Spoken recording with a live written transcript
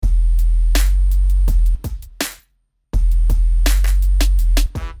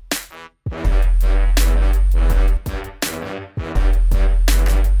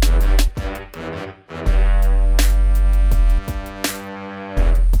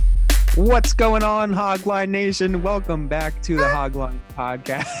What's going on, Hogline Nation? Welcome back to the Hogline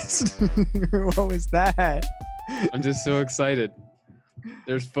Podcast. What was that? I'm just so excited.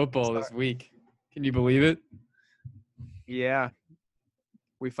 There's football this week. Can you believe it? Yeah,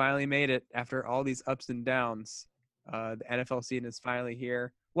 we finally made it after all these ups and downs. The NFL season is finally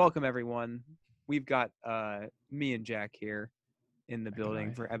here. Welcome, everyone. We've got me and Jack here in the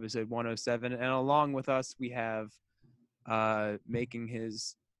building for episode 107. And along with us, we have making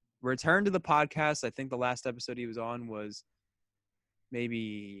his return to the podcast. I think the last episode he was on was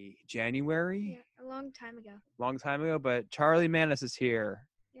maybe January. Yeah, a long time ago. But Charlie Manis is here.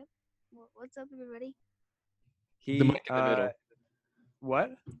 Yep. Well, what's up, everybody? Put the mic in the middle. What?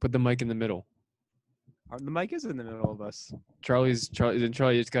 Put the mic in the middle. The mic is in the middle of us. Charlie just got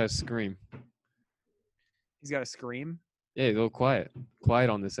to scream. He's got to scream? Yeah, a little quiet. Quiet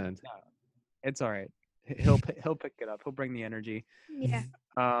on this end. No, it's all right. He'll pick it up. He'll bring the energy. Yeah.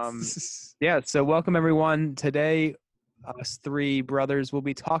 Yeah, so welcome everyone. Today, us three brothers will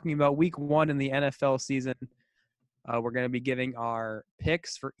be talking about week 1 in the NFL season. We're going to be giving our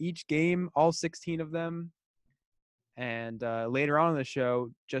picks for each game, all 16 of them. And later on in the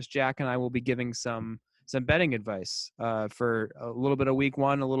show, just Jack and I will be giving some betting advice for a little bit of week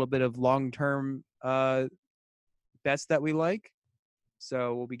 1, a little bit of long-term bets that we like.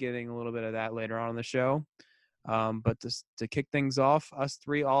 So we'll be giving a little bit of that later on in the show. But to kick things off, us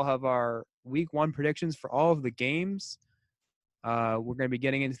three all have our week 1 predictions for all of the games. We're going to be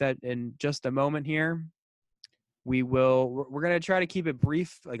getting into that in just a moment here. We're going to try to keep it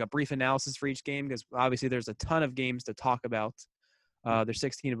brief, like a brief analysis for each game, because obviously there's a ton of games to talk about. There's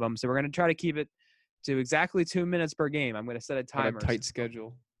 16 of them. So we're going to try to keep it to exactly 2 minutes per game. I'm going to set a timer. A tight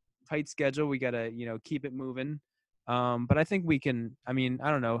schedule. We got to, keep it moving. But I think we can. I mean, I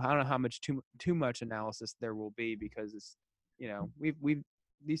don't know how much too much analysis there will be, because it's, we've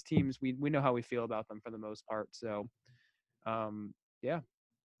these teams, we know how we feel about them for the most part. So, yeah.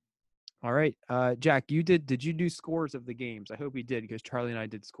 All right, Jack, did you do scores of the games? I hope you did, because Charlie and I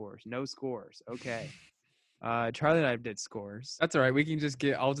did scores. No scores. Okay. Charlie and I did scores. That's all right. We can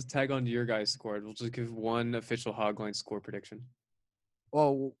I'll just tag on to your guys' score. We'll just give one official Hogline score prediction.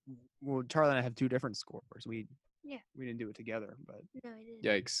 Well, Charlie and I have 2 different scores. We didn't do it together, but No, I didn't.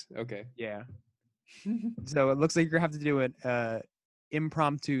 Yikes. Okay. yeah. So it looks like you're gonna have to do an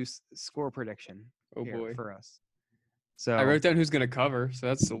impromptu score prediction. Oh boy. For us. So I wrote down who's gonna cover, so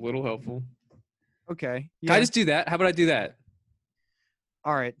that's a little helpful. Okay. Yeah. Can I just do that? How about I do that?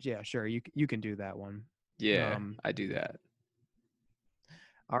 All right. Yeah. Sure. You can do that one. Yeah, I do that.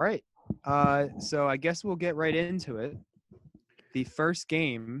 All right. So I guess we'll get right into it. The first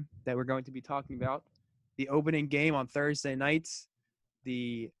game that we're going to be talking about, the opening game on Thursday nights,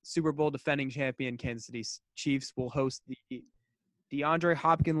 the Super Bowl defending champion Kansas City Chiefs will host the DeAndre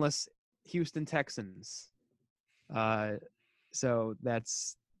Hopkins-less Houston Texans. So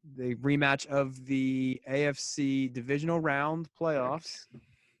that's the rematch of the AFC divisional round playoffs,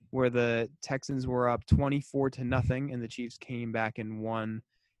 where the Texans were up 24-0, and the Chiefs came back and won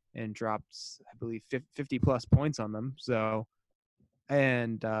and dropped, I believe, 50-plus points on them. So,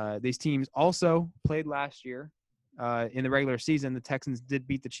 and these teams also played last year in the regular season. The Texans did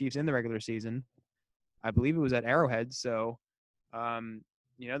beat the Chiefs in the regular season. I believe it was at Arrowhead. So,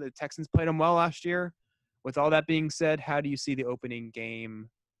 the Texans played them well last year. With all that being said, how do you see the opening game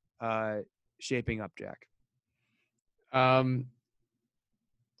shaping up, Jack? For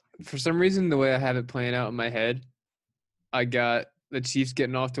some reason, the way I have it playing out in my head, I got the Chiefs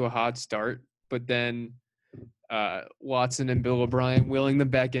getting off to a hot start, but then Watson and Bill O'Brien willing them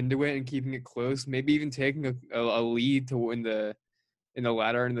back into it and keeping it close, maybe even taking a lead to win in the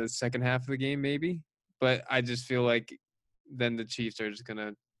latter and the second half of the game, maybe. But I just feel like then the Chiefs are just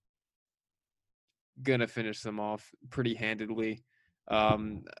gonna finish them off pretty handedly.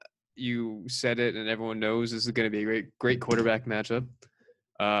 You said it, and everyone knows this is going to be a great quarterback matchup.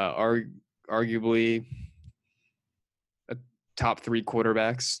 Arguably a top 3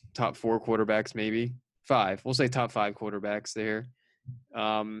 quarterbacks, top 4 quarterbacks, maybe 5. We'll say top 5 quarterbacks there.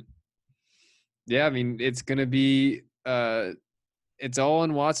 Yeah, I mean, it's going to be it's all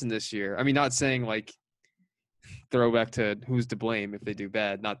on Watson this year. I mean, not saying like throwback to who's to blame if they do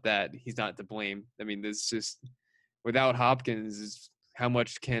bad. Not that he's not to blame. I mean, this just without Hopkins, how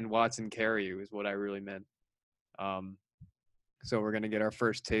much can Watson carry you is what I really meant. So we're gonna get our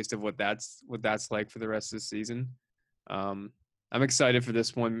first taste of what that's like for the rest of the season. I'm excited for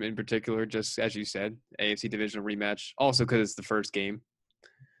this one in particular, just as you said, AFC divisional rematch. Also because it's the first game.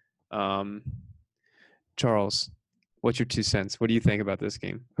 Charles, what's your 2 cents? What do you think about this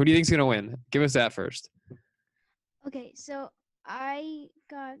game? Who do you think's gonna win? Give us that first. Okay, so I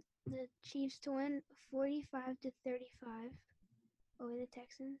got the Chiefs to win 45-35 over the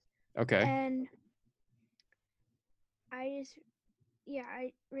Texans. Okay. And I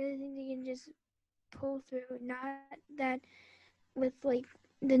really think they can just pull through. Not that with like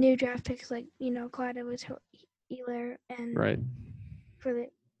the new draft picks, like Clyde was Healer and Right. for the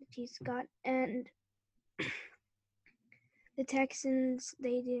Chiefs got, and the Texans,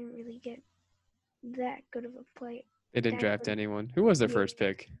 they didn't really get that good of a play. They didn't draft anyone. Who was their first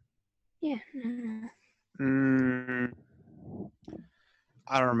pick? Yeah, no.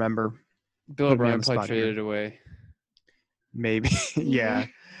 I don't remember. Bill Put me on O'Brien the probably spot here. traded away. Maybe. Yeah.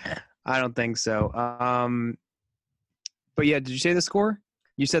 I don't think so. But yeah, did you say the score?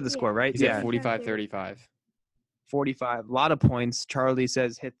 You said the score, right? He said Yeah. 45-35. 45. A lot of points. Charlie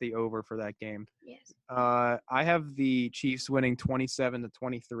says hit the over for that game. Yes. I have the Chiefs winning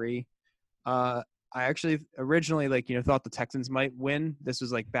 27-23. I actually originally thought the Texans might win. This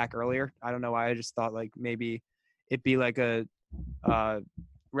was back earlier. I don't know why. I just thought maybe it'd be a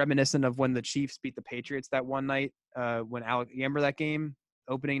reminiscent of when the Chiefs beat the Patriots that one night. When you remember that game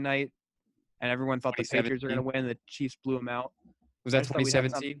opening night, and everyone thought the Patriots were going to win. The Chiefs blew them out. Was that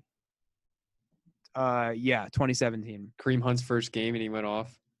 2017? Yeah, 2017. Kareem Hunt's first game, and he went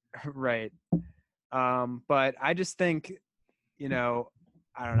off. Right. But I just think, I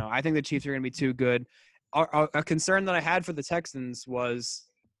don't know. I think the Chiefs are going to be too good. A concern that I had for the Texans was,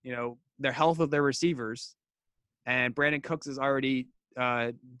 their health of their receivers. And Brandon Cooks is already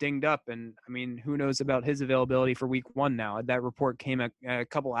dinged up. And, I mean, who knows about his availability for week 1 now? That report came a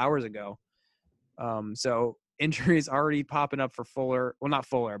couple hours ago. So injuries already popping up for Fuller. Well, not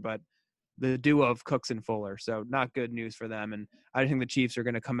Fuller, but the duo of Cooks and Fuller. So not good news for them. And I think the Chiefs are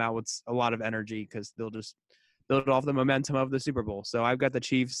going to come out with a lot of energy because they'll just build off the momentum of the Super Bowl. So I've got the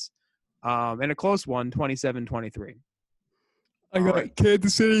Chiefs in a close one, 27-23. I got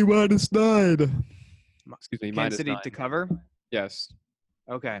Kansas City -9. Excuse me, Kansas City -9. to cover? Yes.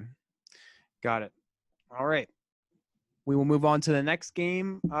 Okay. Got it. All right. We will move on to the next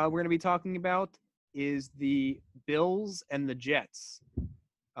game we're going to be talking about is the Bills and the Jets.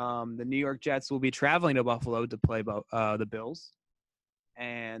 The New York Jets will be traveling to Buffalo to play the Bills.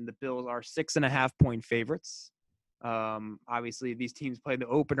 And the Bills are 6.5-point favorites. Obviously, these teams played the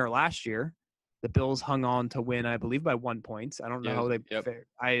opener last year. The Bills hung on to win, I believe, by 1 point. I don't know how they fared.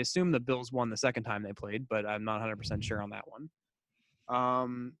 I assume the Bills won the second time they played, but I'm not 100% sure on that one.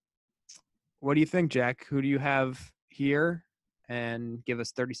 What do you think, Jack? Who do you have here? And give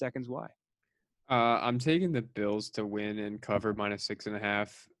us 30 seconds why. I'm taking the Bills to win and cover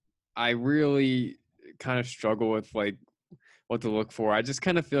 -6.5. I really kind of struggle with what to look for. I just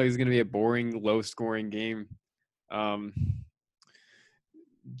kind of feel like it's going to be a boring, low-scoring game.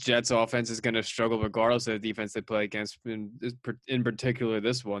 Jets offense is going to struggle regardless of the defense they play against. In particular,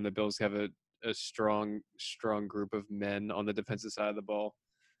 this one, the Bills have a strong group of men on the defensive side of the ball.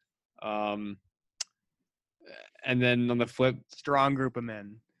 And then on the flip, strong group of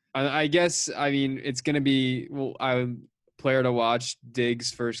men. I guess, I mean, it's going to be a player to watch. Diggs'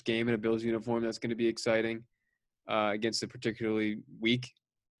 first game in a Bills uniform. That's going to be exciting against a particularly weak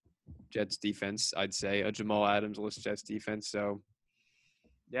Jets defense, I'd say. A Jamal Adams-less Jets defense. So,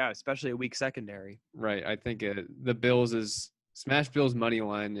 yeah, especially a weak secondary. Right. I think the Bills is smash Bills money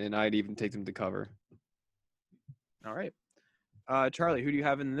line, and I'd even take them to cover. All right. Charlie, who do you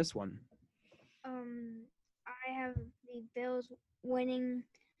have in this one? I have the Bills winning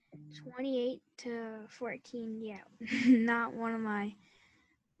 28-14. Yeah, not one of my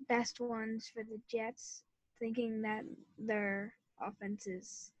best ones for the Jets, thinking that their offense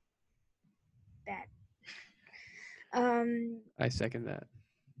is bad. I second that.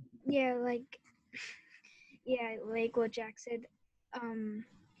 Yeah, like what Jack said.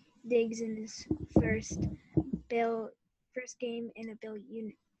 Diggs in his first game in a Bills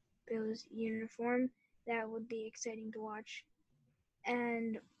uniform. That would be exciting to watch.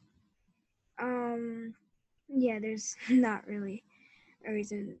 And there's not really a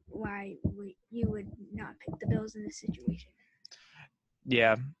reason why you would not pick the Bills in this situation.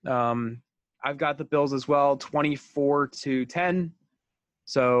 Yeah. I've got the Bills as well, 24-10.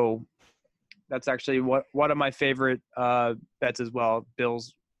 So that's actually one of my favorite bets as well.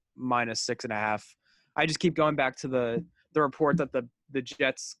 Bills -6.5. I just keep going back to the report that the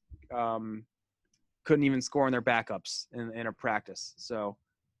Jets couldn't even score in their backups in a practice. So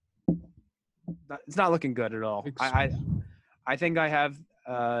it's not looking good at all. I think I have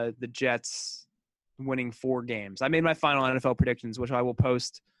the Jets winning 4 games. I made my final NFL predictions, which I will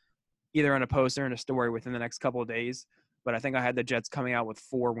post either in a post or in a story within the next couple of days. But I think I had the Jets coming out with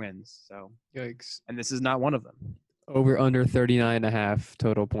 4 wins. So yikes! And this is not one of them. Over under 39.5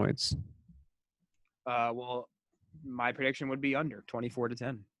 total points. Well, my prediction would be under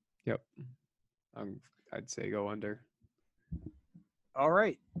 24-10. Yep. I'd say go under. All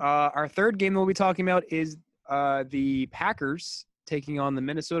right. Our third game that we'll be talking about is the Packers taking on the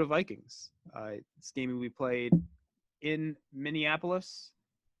Minnesota Vikings. This game will be played in Minneapolis.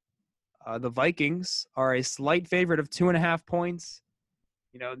 The Vikings are a slight favorite of 2.5 points.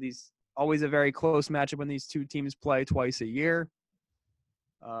 You know, these always a very close matchup when these two teams play twice a year.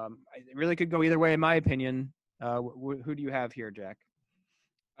 It really could go either way, in my opinion. Who do you have here, Jack?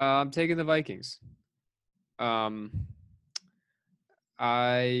 I'm taking the Vikings. For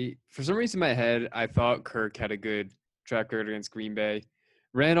some reason in my head, I thought Kirk had a good track record against Green Bay.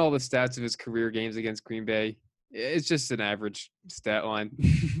 Ran all the stats of his career games against Green Bay. It's just an average stat line.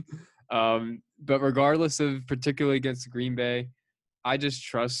 But regardless of particularly against Green Bay, I just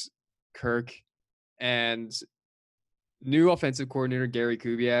trust Kirk and new offensive coordinator Gary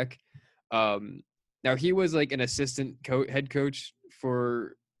Kubiak. Now he was like an assistant head coach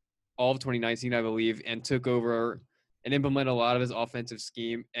for all of 2019, I believe, and took over and implemented a lot of his offensive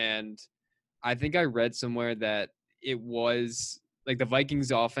scheme. And I think I read somewhere that it was like the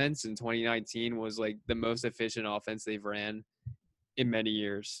Vikings offense in 2019 was like the most efficient offense they've ran in many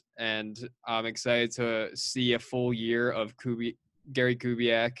years. And I'm excited to see a full year of Gary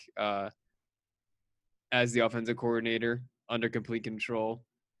Kubiak as the offensive coordinator under complete control.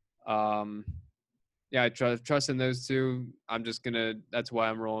 Yeah, I trust in those two. That's why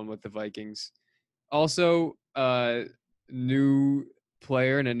I'm rolling with the Vikings. Also, new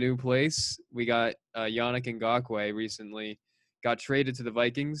player in a new place. We got Yannick Ngakoue recently got traded to the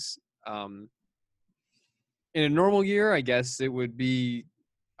Vikings. In a normal year, I guess it would be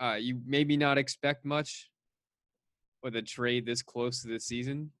you maybe not expect much with a trade this close to the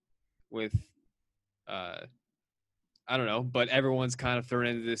season with I don't know, but everyone's kind of thrown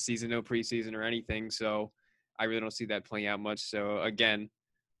into this season, no preseason or anything, so I really don't see that playing out much. So again,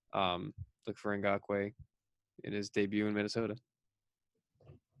 look for Ngakoue in his debut in Minnesota.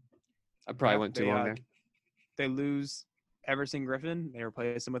 I probably went too long there. They lose Everson Griffin. They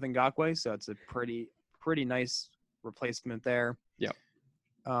replace him with Ngakoue, so it's a pretty nice replacement there. Yeah.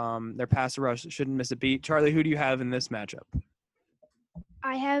 Their pass rush shouldn't miss a beat. Charlie, who do you have in this matchup?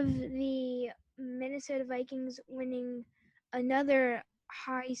 I have the Minnesota Vikings winning another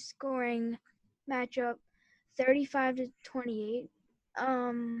high-scoring matchup, 35-28.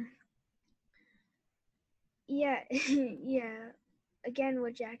 Yeah, yeah. Again,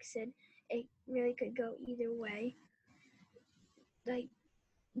 what Jack said, it really could go either way. Like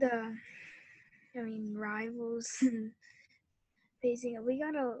rivals facing.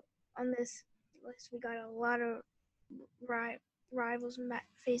 On this list. We got a lot of rivals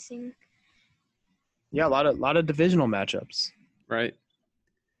facing. Yeah, a lot of divisional matchups. Right.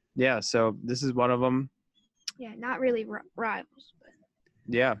 Yeah, so this is one of them. Yeah, not really rivals, but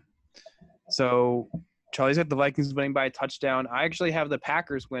yeah. So Charlie's got the Vikings winning by a touchdown. I actually have the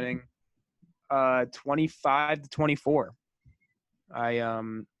Packers winning 25-24.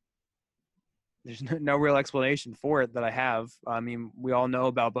 There's no real explanation for it that I have. I mean, we all know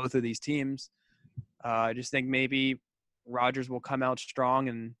about both of these teams. I just think maybe Rodgers will come out strong,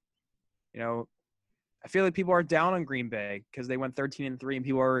 and I feel like people are down on Green Bay because they went 13-3 and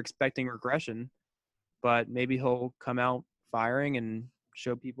people are expecting regression, but maybe he'll come out firing and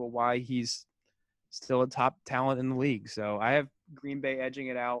show people why he's still a top talent in the league. So I have Green Bay edging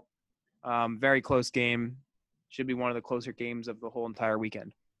it out. Very close game. Should be one of the closer games of the whole entire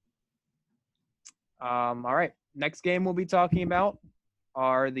weekend. All right. Next game we'll be talking about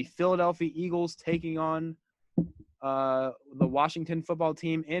are the Philadelphia Eagles taking on the Washington football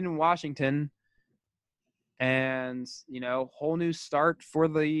team in Washington. And, whole new start for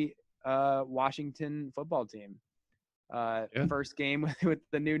the Washington football team. First game with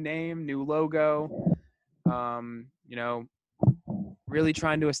the new name, new logo. Really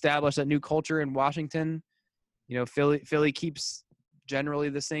trying to establish that new culture in Washington. Philly keeps generally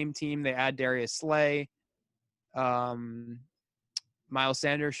the same team. They add Darius Slay. Miles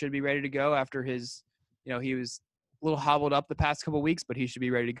Sanders should be ready to go after his, he was a little hobbled up the past couple of weeks, but he should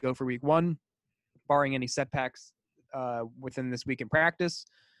be ready to go for week one, barring any setbacks within this week in practice.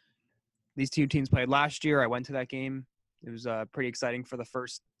 These two teams played last year. I went to that game. It was pretty exciting for the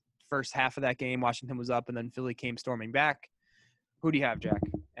first half of that game. Washington was up, and then Philly came storming back. Who do you have, Jack,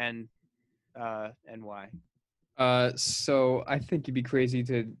 and why? So I think you'd be crazy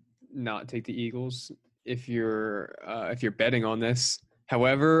to not take the Eagles if you're betting on this.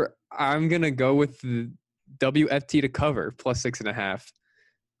 However, I'm gonna go with the WFT to cover plus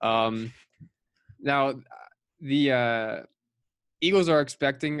 6.5. Now, The Eagles are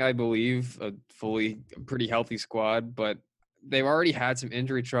expecting, I believe, a pretty healthy squad, but they've already had some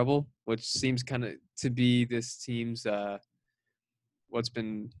injury trouble, which seems kind of to be this team's what's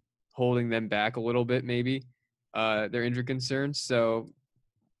been holding them back a little bit, maybe their injury concerns. So,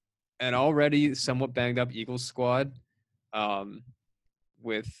 an already somewhat banged up Eagles squad,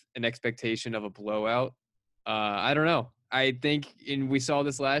 with an expectation of a blowout. I don't know. I think, and we saw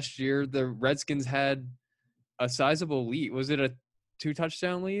this last year, the Redskins had a sizable lead. Was it a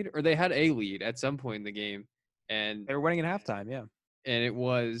 2-touchdown lead, or they had a lead at some point in the game? And They were winning at halftime, yeah. And it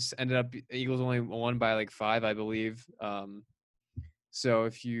ended up Eagles only won by like 5, I believe. So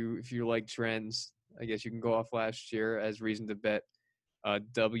if you like trends, I guess you can go off last year as reason to bet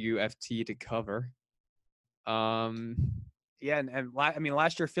WFT to cover. Yeah, I mean,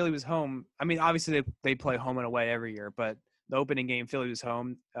 last year Philly was home. I mean, obviously they play home and away every year, but the opening game Philly was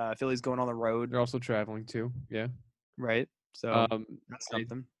home. Philly's going on the road. They're also traveling too. Yeah. Right. So that's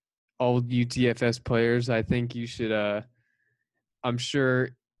something. All UTFS players, I think you should. I'm sure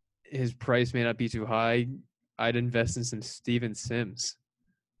his price may not be too high. I'd invest in some Steven Sims.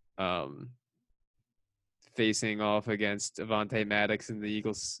 Facing off against Avonte Maddox in the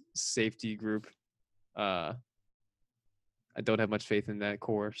Eagles safety group. I don't have much faith in that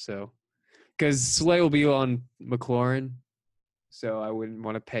core, so because Slay will be on McLaurin, so I wouldn't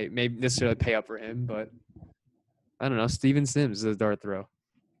want to necessarily pay up for him, but I don't know. Steven Sims is a dart throw.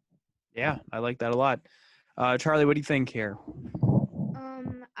 Yeah, I like that a lot. Charlie, what do you think here?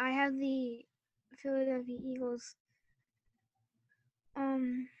 I have the Philadelphia Eagles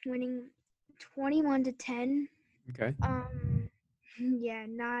winning 21-10. Okay. Yeah,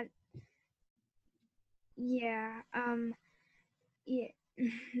 not. Yeah. Yeah.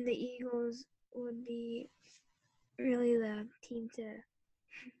 The Eagles would be really the team to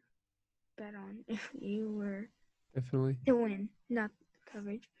bet on if you were Definitely to win, not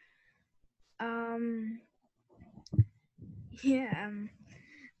coverage. Yeah.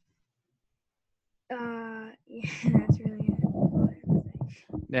 Yeah, that's really all I have to say.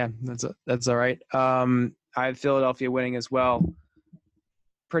 Yeah, that's all right. I have Philadelphia winning as well.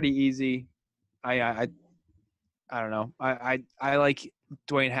 Pretty easy. I don't know. I like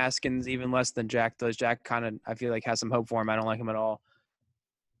Dwayne Haskins even less than Jack does. Jack kind of, I feel like, has some hope for him. I don't like him at all.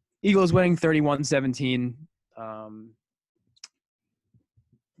 Eagles winning 31-17.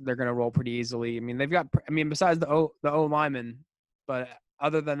 They're going to roll pretty easily. I mean, besides the O lineman, but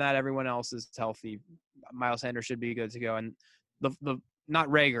other than that, everyone else is healthy. Miles Sanders should be good to go. And the not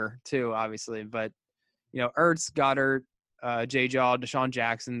Rager too, obviously, but Ertz, Goddard, J. Jaw, Deshaun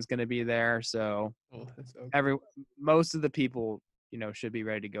Jackson's going to be there. So most of the people, should be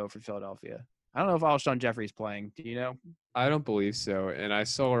ready to go for Philadelphia. I don't know if Alshon Jeffrey's playing. Do you know? I don't believe so. And I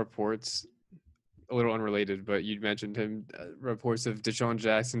saw reports, a little unrelated, but you mentioned him, reports of Deshaun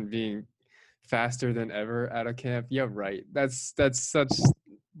Jackson being faster than ever out of camp. Yeah, right. That's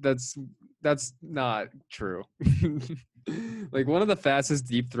not true. Like, one of the fastest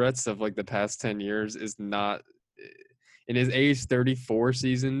deep threats of like the past 10 years is not in his age 34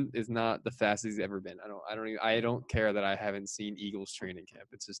 season is not the fastest he's ever been. I don't care that I haven't seen Eagles training camp.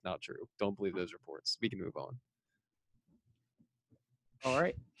 It's just not true. Don't believe those reports. We can move on. All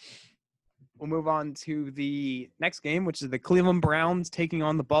right. We'll move on to the next game, which is the Cleveland Browns taking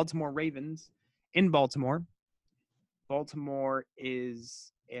on the Baltimore Ravens in Baltimore. Baltimore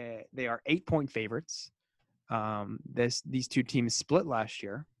they are 8-point favorites. These two teams split last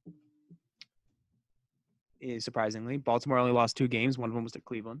year. Surprisingly, Baltimore only lost 2 games. One of them was to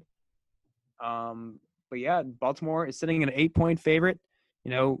Cleveland. But yeah, Baltimore is sitting an 8-point favorite.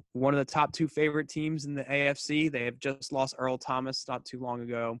 One of the top 2 favorite teams in the AFC. They have just lost Earl Thomas not too long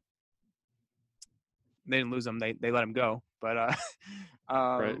ago. They didn't lose him; they let him go. But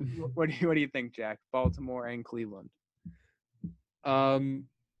right. What do you think, Jack? Baltimore and Cleveland.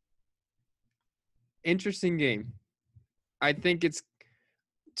 Interesting game. I think it's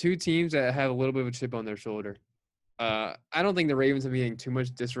 2 teams that have a little bit of a chip on their shoulder. I don't think the Ravens are getting too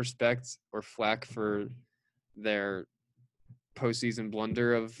much disrespect or flack for their postseason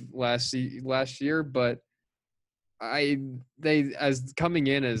blunder of last year, but they as coming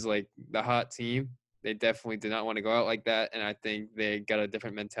in as like the hot team, they definitely did not want to go out like that, and I think they got a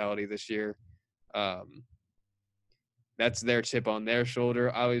different mentality this year. That's their chip on their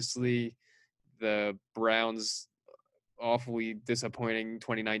shoulder. Obviously, the Browns' awfully disappointing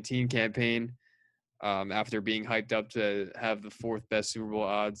 2019 campaign, after being hyped up to have the 4th best Super Bowl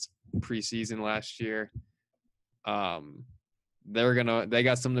odds preseason last year. They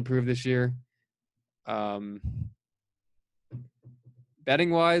got something to prove this year.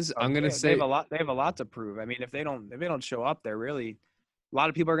 Betting wise, I'm gonna They say have a lot. They have a lot to prove. I mean, if they don't show up, they're really a lot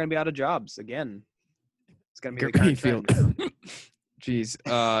of people are going to be out of jobs again. It's going to be the current Greenfield. trend. Jeez.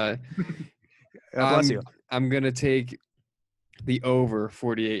 Bless you. I'm gonna take the over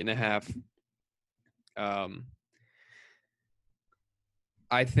 48.5.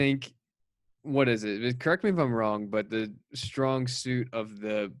 I think, what is it? Correct me if I'm wrong, but the strong suit of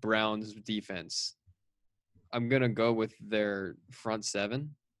the Browns defense, I'm going to go with their front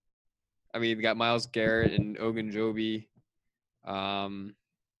seven. I mean, you got Myles Garrett and Ogunjobi. I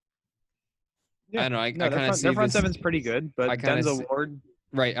don't know. I kind of see their front this. seven's pretty good, but Denzel Ward.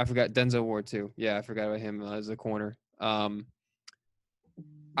 Right. I forgot Denzel Ward, too. Yeah, I forgot about him as a corner. I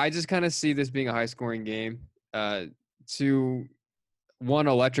just kind of see this being a high-scoring game. One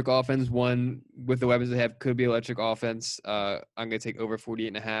electric offense, one with the weapons they have could be electric offense. I'm going to take over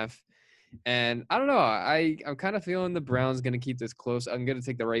 48.5. And I don't know. I'm kind of feeling the Browns going to keep this close. I'm going to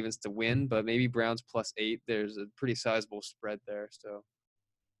take the Ravens to win, but maybe Browns +8. There's a pretty sizable spread there. So,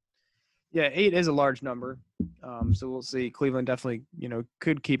 yeah, 8 is a large number. So we'll see. Cleveland definitely,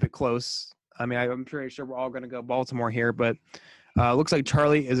 could keep it close. I mean, I'm pretty sure we're all going to go Baltimore here, but looks like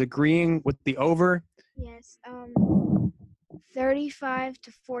Charlie is agreeing with the over. Yes.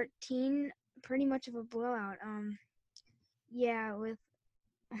 35-14, pretty much of a blowout. Yeah, with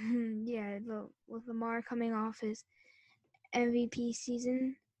with Lamar coming off his MVP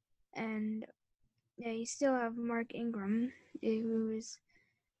season, and you still have Mark Ingram, who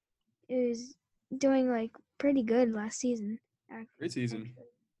is doing like pretty good last season. great season.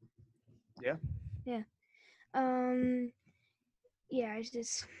 Yeah. Yeah. Yeah, it's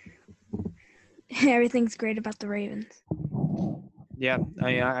just everything's great about the Ravens. Yeah,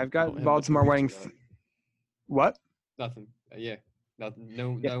 I've got Baltimore winning. What? Nothing. Not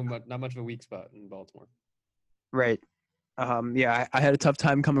much of a weak spot in Baltimore. Right. I had a tough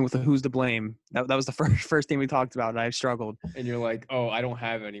time coming with the who's to blame. That was the first thing we talked about, and I struggled. And you're like, oh, I don't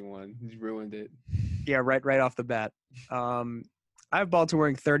have anyone. He's ruined it. Yeah, right off the bat. I have Baltimore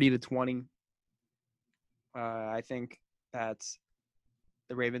winning 30-20. I think that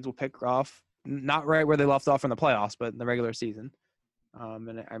the Ravens will pick off, not right where they left off in the playoffs, but in the regular season.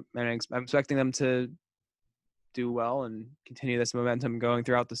 And I'm expecting them to do well and continue this momentum going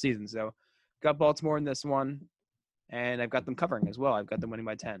throughout the season. So, got Baltimore in this one, and I've got them covering as well. I've got them winning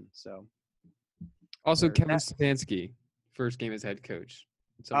by 10. So, also Kevin Stefanski, first game as head coach.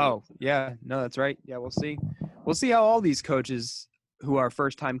 Yeah, no, that's right. Yeah, we'll see. We'll see how all these coaches who are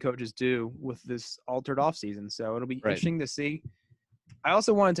first-time coaches do with this altered offseason. So it'll be interesting to see. I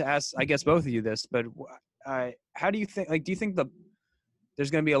also wanted to ask, I guess, both of you this, but how do you think? Like, do you think there's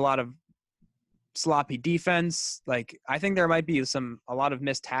going to be a lot of sloppy defense? Like, I think there might be a lot of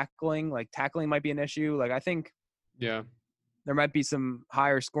missed tackling. Like, tackling might be an issue. Like, I think there might be some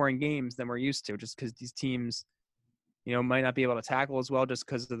higher scoring games than we're used to, just because these teams, might not be able to tackle as well, just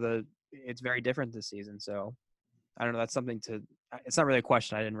because it's very different this season. So I don't know. That's something it's not really a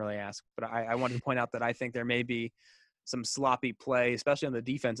question I didn't really ask, but I wanted to point out that I think there may be some sloppy play, especially on the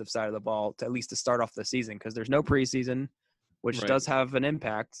defensive side of the ball, at least to start off the season, because there's no preseason, which does have an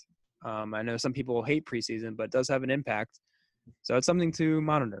impact. I know some people hate preseason, but it does have an impact. So it's something to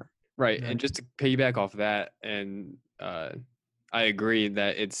monitor. Right. And just to piggyback off that, and I agree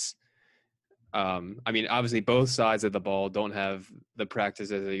that it's obviously both sides of the ball don't have the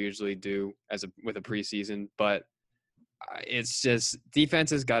practice as they usually do with a preseason, but it's just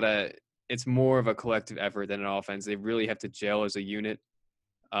defense has it's more of a collective effort than an offense. They really have to gel as a unit.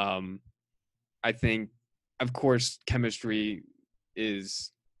 I think, of course, chemistry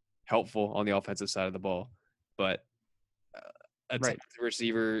is helpful on the offensive side of the ball, but a talented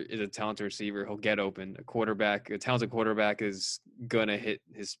receiver is a talented receiver. He'll get open. A talented quarterback is gonna hit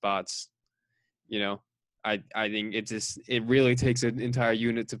his spots. I think it really takes an entire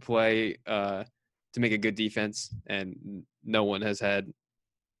unit to play to make a good defense, and no one has had.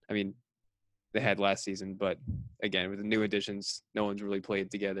 I mean, they had last season, but again, with the new additions, no one's really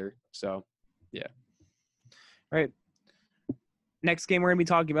played together. So, yeah. Right. Next game we're going to be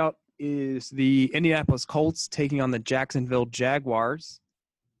talking about is the Indianapolis Colts taking on the Jacksonville Jaguars.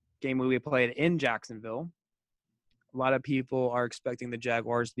 Game will be played in Jacksonville. A lot of people are expecting the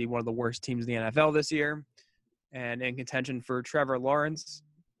Jaguars to be one of the worst teams in the NFL this year and in contention for Trevor Lawrence.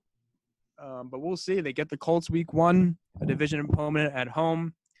 But we'll see. They get the Colts week 1, a division opponent at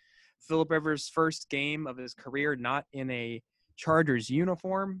home. Phillip Rivers' first game of his career not in a Chargers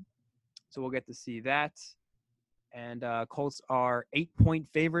uniform. So we'll get to see that. And Colts are 8-point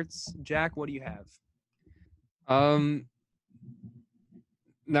favorites. Jack, what do you have?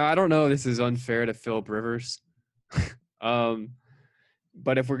 No, I don't know. This is unfair to Phillip Rivers.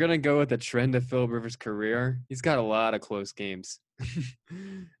 But if we're gonna go with the trend of Phillip Rivers' career, he's got a lot of close games.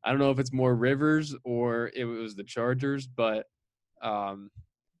 I don't know if it's more Rivers or if it was the Chargers, but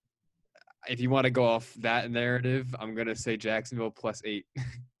if you want to go off that narrative, I'm gonna say Jacksonville +8.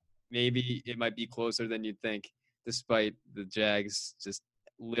 Maybe it might be closer than you'd think, despite the Jags just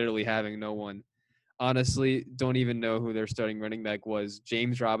literally having no one. Honestly, don't even know who their starting running back was.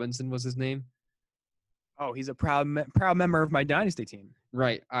 James Robinson was his name. Oh, he's a proud member of my dynasty team.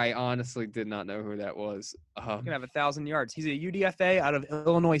 Right. I honestly did not know who that was. He can have 1,000 yards. He's a UDFA out of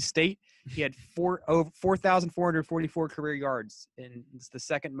Illinois State. He had 4,444 career yards, and it's the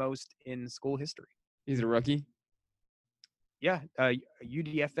second most in school history. He's a rookie? Yeah,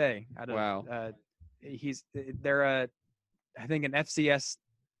 UDFA out of. Wow. They're I think an FCS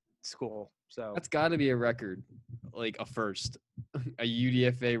school. So that's got to be a record, like a first, a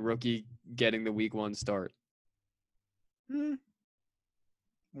UDFA rookie getting the week 1 start.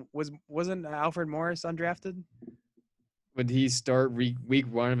 Wasn't Alfred Morris undrafted? Would he start week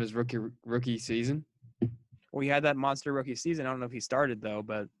 1 of his rookie season? Well, he had that monster rookie season. I don't know if he started though,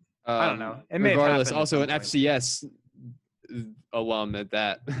 but I don't know. Regardless, also an FCS alum at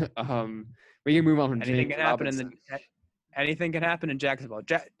that. We can move on from anything James can happen Robinson. Anything can happen in Jacksonville.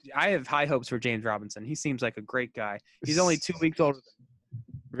 I have high hopes for James Robinson. He seems like a great guy. He's only 2 weeks older.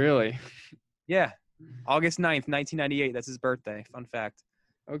 Really? Yeah. August 9th, 1998. That's his birthday. Fun fact.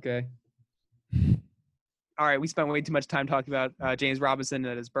 Okay. All right. We spent way too much time talking about James Robinson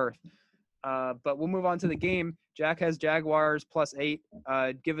at his birth. But we'll move on to the game. Jack has Jaguars +8.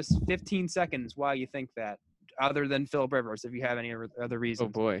 Give us 15 seconds why you think that, other than Phillip Rivers, if you have any other reasons.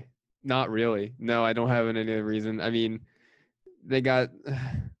 Oh, boy. Not really. No, I don't have any other reason. I mean, they got –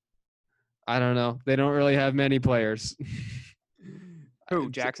 I don't know. They don't really have many players.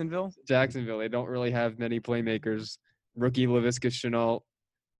 Who, Jacksonville? Jacksonville. They don't really have many playmakers. Rookie Laviska Shenault.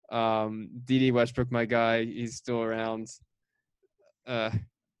 D.D. Westbrook, my guy, he's still around. I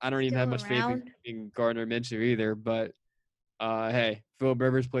don't even have much faith in Gardner Minshew either. But, hey, Phillip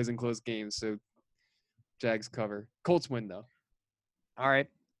Rivers plays in close games, so Jags cover. Colts win, though. All right.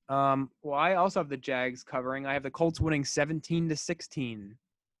 Well, I also have the Jags covering. I have the Colts winning 17-16.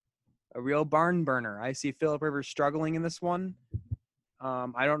 A real barn burner. I see Phillip Rivers struggling in this one.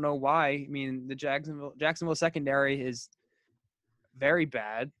 I don't know why. I mean, the Jacksonville secondary is very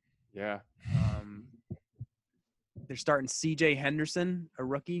bad. Yeah. They're starting C.J. Henderson, a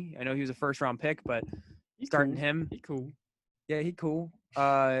rookie. I know he was a first-round pick, but starting him. He cool. Yeah, he cool.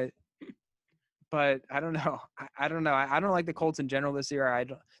 But I don't know. I don't know. I don't like the Colts in general this year. I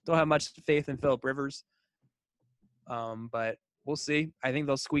don't have much faith in Phillip Rivers. But we'll see. I think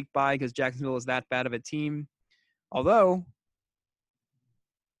they'll squeak by because Jacksonville is that bad of a team. Although,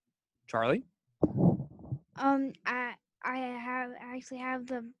 Charlie? I actually have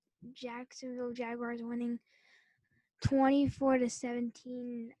the Jacksonville Jaguars winning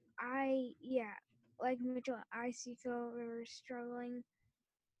 24-17. Like Mitchell, I see Phil Rivers struggling.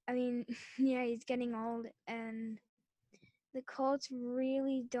 I mean, yeah, he's getting old, and the Colts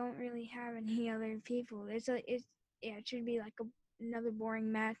really don't have any other people. It should be like another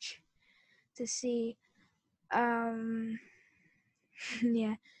boring match to see. Yeah.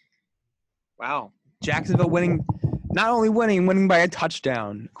 Wow. Jacksonville winning by a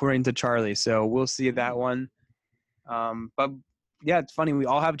touchdown, according to Charlie. So we'll see that one. But yeah, it's funny. We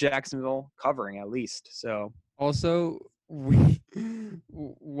all have Jacksonville covering at least. So also, why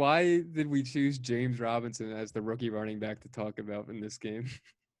did we choose James Robinson as the rookie running back to talk about in this game?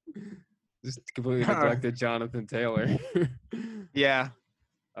 Just completely neglected Jonathan Taylor. Yeah.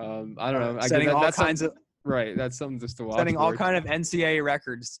 I don't know. Setting all kinds of right. That's something just to watch. Setting all kind of NCAA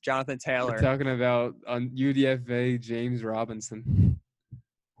records. Jonathan Taylor. We're talking about UDFA James Robinson.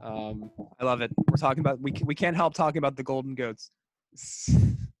 I love it. We're talking about we can't help talking about the Golden Goats.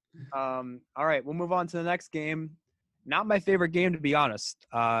 All right, we'll move on to the next game. Not my favorite game, to be honest.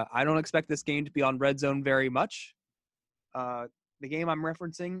 I don't expect this game to be on Red Zone very much. The game I'm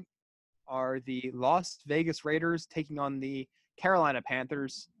referencing are the Las Vegas Raiders taking on the Carolina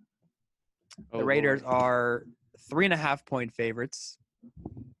Panthers. The Raiders are 3.5-point favorites.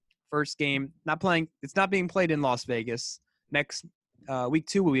 First game, it's not being played in Las Vegas. Next week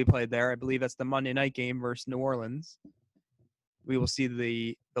 2 will be played there. I believe that's the Monday night game versus New Orleans. We will see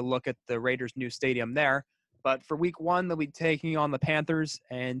the look at the Raiders' new stadium there. But for week 1, they'll be taking on the Panthers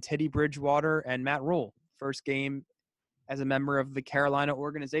and Teddy Bridgewater and Matt Rule. First game as a member of the Carolina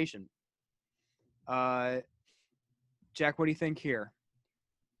organization. Jack, what do you think here?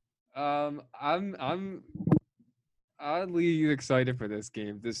 I'm oddly excited for this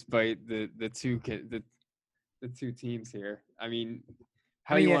game, despite the two teams here. I mean,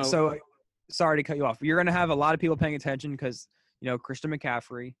 How you yeah, want? so sorry to cut you off. You're going to have a lot of people paying attention because, Christian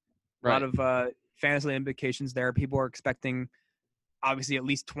McCaffrey, a lot Right. of fantasy implications there. People are expecting, obviously, at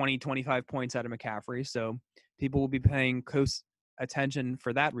least 20, 25 points out of McCaffrey. So people will be paying close attention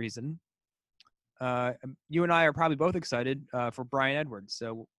for that reason. You and I are probably both excited for Brian Edwards.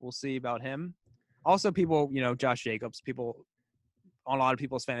 So we'll see about him. Also, people, Josh Jacobs, people on a lot of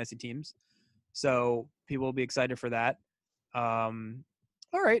people's fantasy teams. So people will be excited for that.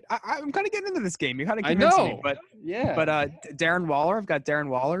 All right, I'm kind of getting into this game. You're kind of I convincing me, know. but Yeah. Darren Waller, I've got Darren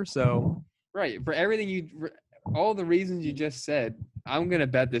Waller. So Right. For everything all the reasons you just said, I'm gonna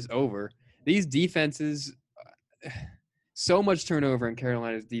bet this over. These defenses, so much turnover in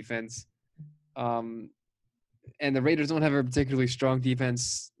Carolina's defense, and the Raiders don't have a particularly strong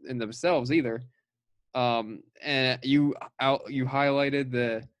defense in themselves either. And you highlighted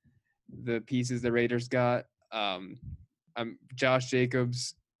the pieces the Raiders got. Josh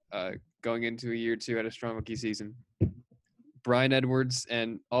Jacobs going into a year two had a strong rookie season. Brian Edwards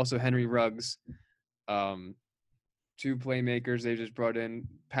and also Henry Ruggs, two playmakers they just brought in,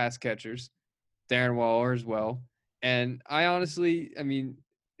 pass catchers. Darren Waller as well. And I honestly,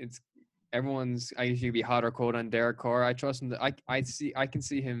 it's everyone's. I usually be hot or cold on Derek Carr. I trust him. I can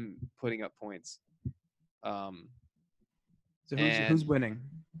see him putting up points. So who's winning?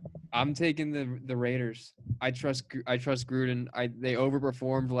 I'm taking the Raiders. I trust Gruden. They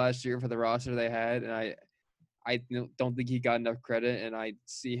overperformed last year for the roster they had, and I don't think he got enough credit. And I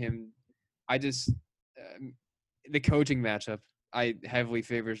see him. The coaching matchup I heavily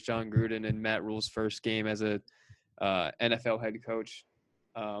favors John Gruden and Matt Rule's first game as a NFL head coach.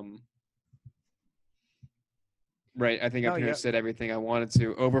 Right. I think I pretty much said everything I wanted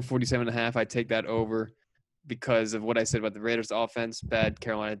to. Over 47.5. I take that over because of what I said about the Raiders offense, bad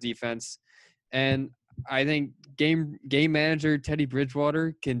Carolina defense. And I think game manager Teddy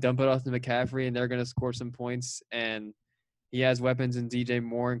Bridgewater can dump it off to McCaffrey and they're going to score some points. And he has weapons in DJ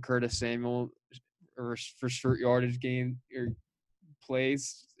Moore and Curtis Samuel for short yardage game or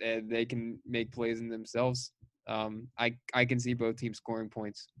plays, and they can make plays in themselves. I can see both teams scoring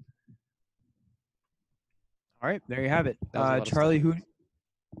points. All right, there you have it. Charlie, who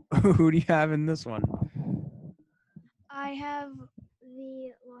do you have in this one? I have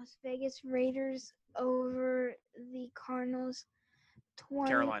the Las Vegas Raiders over the Cardinals.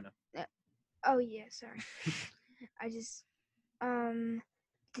 Carolina. Oh yeah, sorry. I just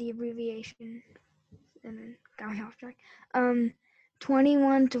the abbreviation and then got me off track.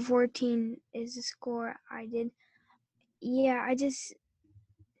 21-14 is the score I did. Yeah, I just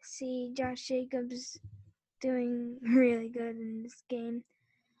see Josh Jacobs doing really good in this game.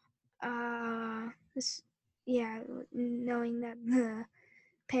 Knowing that the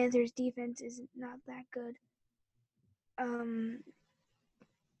Panthers defense is not that good.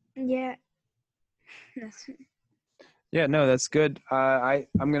 Yeah. Yeah, no, that's good. I'm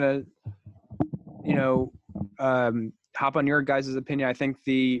gonna, hop on your guys' opinion. I think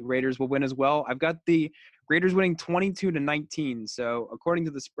the Raiders will win as well. I've got the Raiders winning 22-19. So according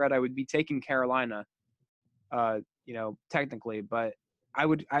to the spread, I would be taking Carolina. Technically, but I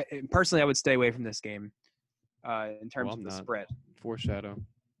would stay away from this game. In terms of the spread. Foreshadow.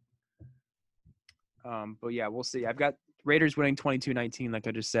 But yeah, we'll see. I've got Raiders winning 22-19, like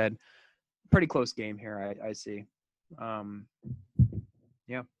I just said. Pretty close game here, I see.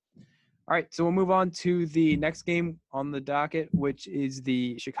 Yeah. All right, so we'll move on to the next game on the docket, which is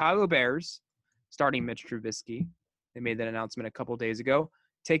the Chicago Bears, starting Mitch Trubisky. They made that announcement a couple days ago,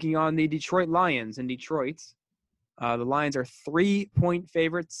 taking on the Detroit Lions in Detroit. The Lions are 3-point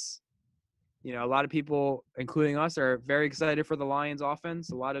favorites. A lot of people, including us, are very excited for the Lions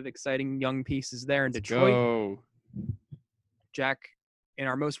offense. A lot of exciting young pieces there in Detroit. Go. Jack, in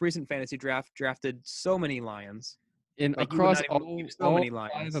our most recent fantasy draft, drafted so many Lions. Across all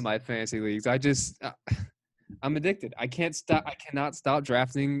 5 of my fantasy leagues. I'm addicted. I cannot stop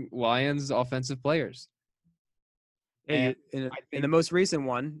drafting Lions offensive players. Yeah, in the most recent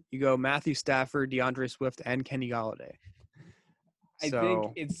one, you go Matthew Stafford, DeAndre Swift, and Kenny Golladay. I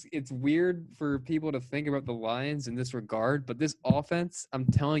think it's weird for people to think about the Lions in this regard, but this offense, I'm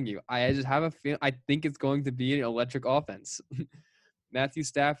telling you, I just have a feeling. I think it's going to be an electric offense. Matthew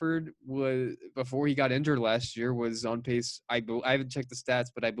Stafford was, before he got injured last year, was on pace. I haven't checked the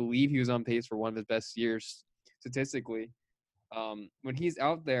stats, but I believe he was on pace for one of his best years statistically. When he's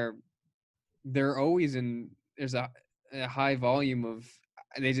out there, they're always there's a high volume of,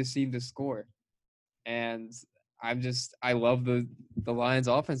 they just seem to score. And I love the Lions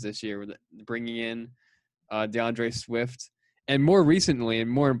offense this year, bringing in DeAndre Swift, and more recently and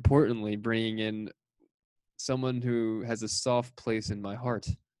more importantly, bringing in someone who has a soft place in my heart,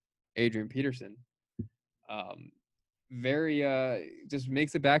 Adrian Peterson. Just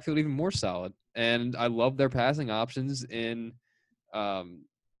makes the backfield even more solid. And I love their passing options in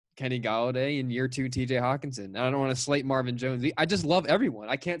Kenny Golladay and year 2 TJ Hawkinson. I don't want to slate Marvin Jones. I just love everyone.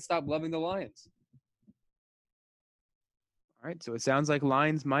 I can't stop loving the Lions. All right, so it sounds like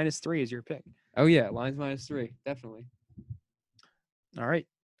Lions -3 is your pick. Oh, yeah, Lions -3, definitely. All right.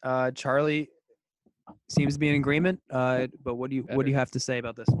 Charlie seems to be in agreement, but what do you have to say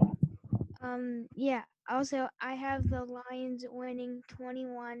about this one? Yeah. Also, I have the Lions winning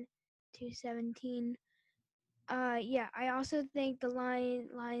 21-17. Yeah. I also think the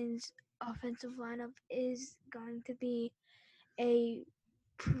Lions offensive lineup is going to be a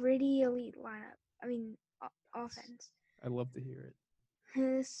pretty elite lineup. I mean, offense. I love to hear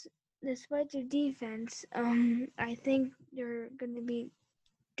it. Despite their defense, I think they're going to be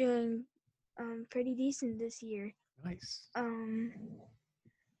doing pretty decent this year. Nice.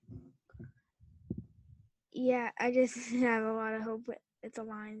 Yeah, I just have a lot of hope with the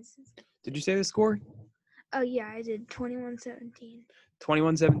Lions. Did you say the score? Oh, yeah, I did 21-17.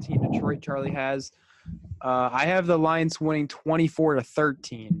 21-17 Detroit. Charlie has. I have the Lions winning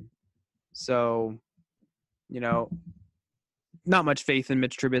 24-13. So, not much faith in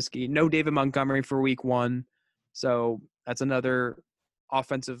Mitch Trubisky. No David Montgomery for week 1. So that's another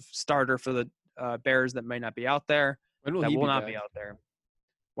offensive starter for the Bears that might not be out there. When will that he will be not back? be out there.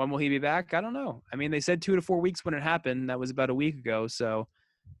 When will he be back? I don't know. I mean, they said 2 to 4 weeks when it happened. That was about a week ago. So,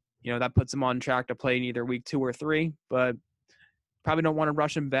 that puts him on track to play in either week 2 or 3. But probably don't want to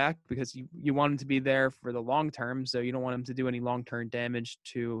rush him back because you want him to be there for the long term. So you don't want him to do any long-term damage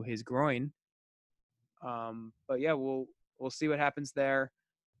to his groin. But yeah, we'll see what happens there.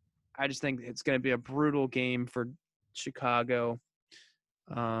 I just think it's going to be a brutal game for Chicago.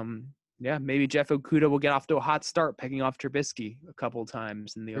 Yeah, maybe Jeff Okudah will get off to a hot start, picking off Trubisky a couple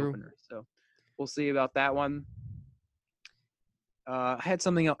times in the opener. So we'll see about that one. I had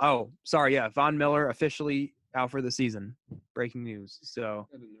something else. Oh, sorry. Yeah, Von Miller officially out for the season. Breaking news. So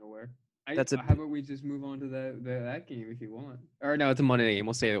Out of nowhere. How about we just move on to that game if you want? Or no, it's a Monday game.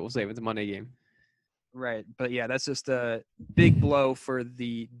 We'll save it. It's a Monday game. Right, but yeah, that's just a big blow for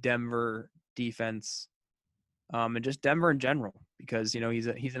the Denver defense, and just Denver in general, because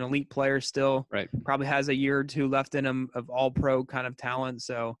he's an elite player still. Right. Probably has a year or two left in him of all-pro kind of talent.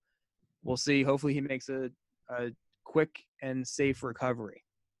 So we'll see. Hopefully, he makes a quick and safe recovery.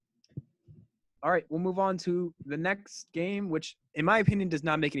 All right, we'll move on to the next game, which, in my opinion, does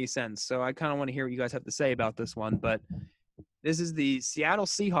not make any sense. So I kind of want to hear what you guys have to say about this one, but. This is the Seattle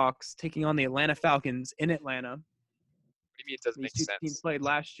Seahawks taking on the Atlanta Falcons in Atlanta. What do you mean it doesn't make These two sense? teams played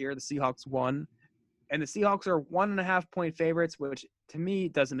last year. The Seahawks won. And the Seahawks are 1.5-point favorites, which to me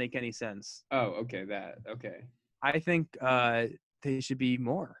doesn't make any sense. Oh, okay. Okay. I think they should be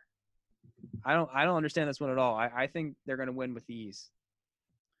more. I don't understand this one at all. I think they're going to win with ease.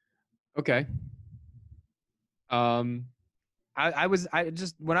 Okay. When I was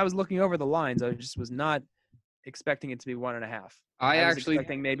looking over the lines, I just was not expecting it to be 1.5. I was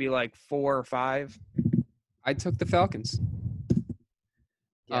expecting maybe like 4 or 5. I took the Falcons.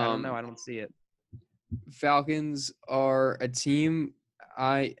 Yeah, I don't know. I don't see it. Falcons are a team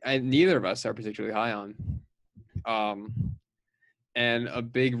I neither of us are particularly high on. And a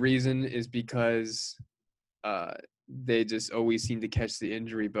big reason is because they just always seem to catch the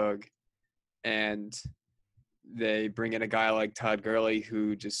injury bug, and they bring in a guy like Todd Gurley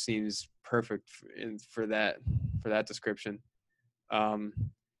who just seems perfect for that description.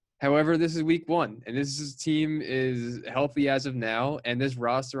 However, this is week 1, and this team is healthy as of now, and this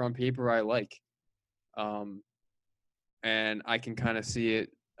roster on paper I like. And I can kind of see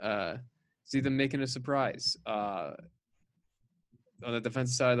them making a surprise. On the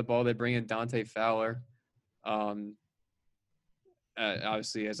defensive side of the ball, they bring in Dante Fowler,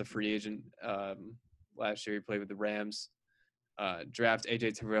 obviously as a free agent. Last year he played with the Rams. Draft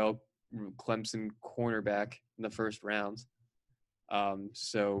A.J. Terrell, Clemson cornerback in the first round.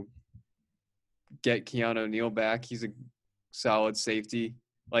 So get Keanu O'Neal back. He's a solid safety.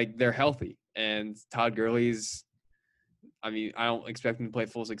 Like, they're healthy. And Todd Gurley's, I don't expect him to play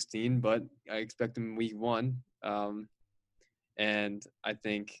full 16, but I expect him week 1. And I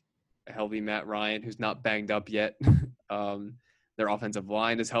think a healthy Matt Ryan, who's not banged up yet. Their offensive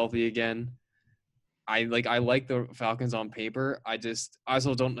line is healthy again. I like the Falcons on paper. I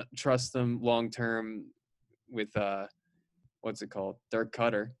also don't trust them long term with what's it called? Dirk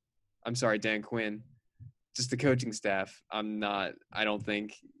Cutter. I'm sorry, Dan Quinn. Just the coaching staff. I don't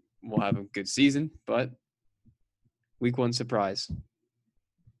think we'll have a good season, but week 1 surprise.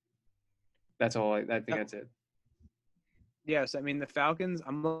 That's all. I think that's it. Yes, I mean the Falcons.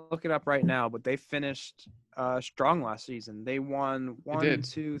 I'm looking up right now, but they finished strong last season. They won They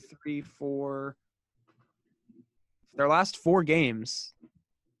did. 4 their last 4 games,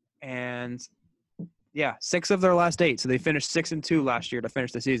 and 6 of their last 8. So they finished 6-2 last year to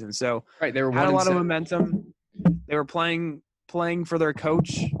finish the season. So Right, they were had a lot of 1-7. momentum. They were playing for their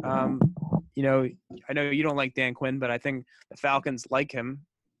coach. You know, I know you don't like Dan Quinn, but I think the Falcons like him.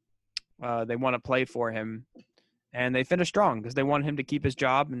 They want to play for him. And they finished strong because they want him to keep his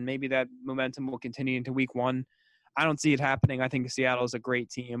job, and maybe that momentum will continue into week 1. I don't see it happening. I think Seattle is a great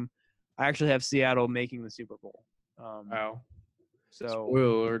team. I actually have Seattle making the Super Bowl. Wow. So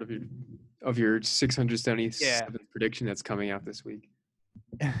Spoiler alert of your 677th prediction that's coming out this week.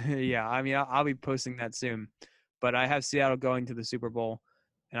 yeah, I mean, I'll be posting that soon. But I have Seattle going to the Super Bowl,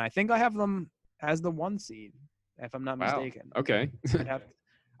 and I think I have them as the 1 seed, if I'm not mistaken. Okay.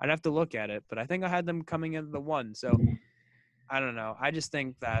 I'd have to look at it, but I think I had them coming in the 1. So I don't know. I just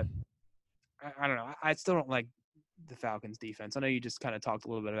think that I don't know. I still don't like the Falcons defense. I know you just kind of talked a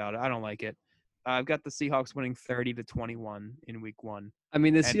little bit about it. I don't like it. I've got the Seahawks winning 30-21 in week 1. I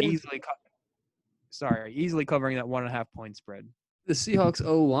mean, the And Seahawks, easily covering that 1.5 point spread. the Seahawks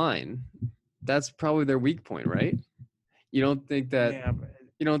O-line, that's probably their weak point, right? You don't think that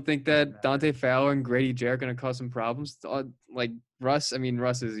you don't think that Dante Fowler and Grady Jarrett are going to cause some problems? Like Russ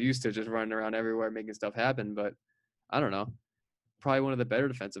is used to just running around everywhere making stuff happen, but I don't know. Probably one of the better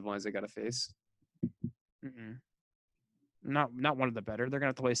defensive lines they got to face. Mm-mm. Not one of the better. They're going to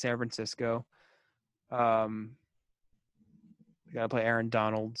have to play San Francisco. They got to play Aaron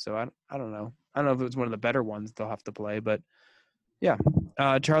Donald. So I don't know. I don't know if it's one of the better ones they'll have to play, but yeah.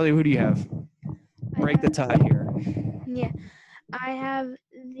 Charlie, who do you have? Break the tie here. Yeah, I have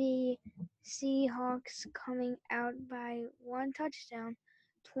the Seahawks coming out by 1 touchdown,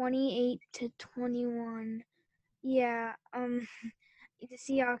 28-21. Yeah, the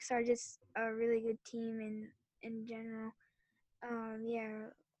Seahawks are just a really good team in general.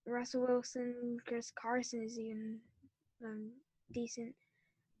 Russell Wilson, Chris Carson is even decent.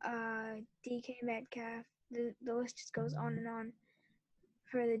 DK Metcalf, the list just goes on and on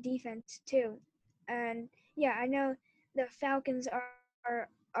for the defense too. And yeah, I know the Falcons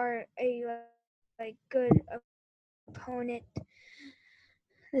are a like good opponent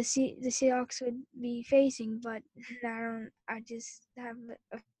the Seahawks would be facing, but I just have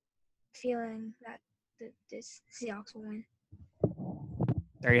a feeling that this Seahawks will win.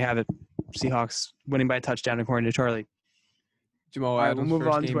 There you have it. Seahawks winning by a touchdown according to Charlie. Jamal All right, Adams, we'll move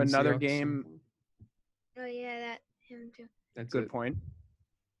first on game to in another Seahawks. game. Oh yeah, that him too. That's Good it. point.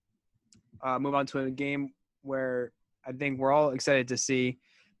 Move on to a game where I think we're all excited to see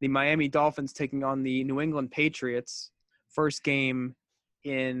the Miami Dolphins taking on the New England Patriots. First game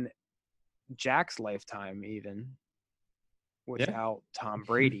in Jack's lifetime, even without Tom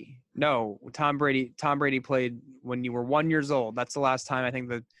Brady. No, Tom Brady played when you were 1 year old. That's the last time I think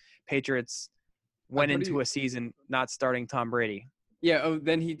the Patriots went into a season not starting Tom Brady. Yeah. Oh,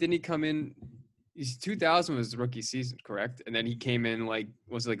 then he come in. 2000 was the rookie season, correct? And then he came in a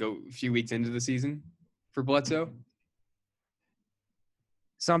few weeks into the season for Bledsoe.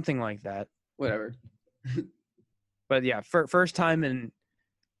 Something like that. Whatever. But yeah, first time in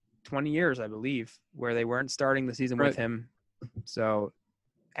 20 years, I believe, where they weren't starting the season with him. So,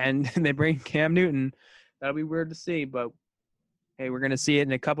 and they bring Cam Newton. That'll be weird to see, but hey, we're going to see it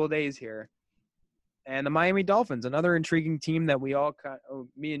in a couple of days here. And the Miami Dolphins, another intriguing team that we all,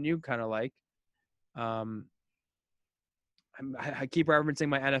 me and you kind of like. I keep referencing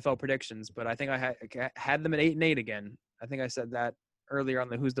my NFL predictions, but I think I had them at 8-8 again. I think I said that earlier on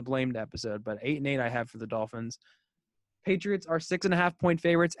the Who's to Blamed episode, but 8-8 I have for the Dolphins. Patriots are 6.5 point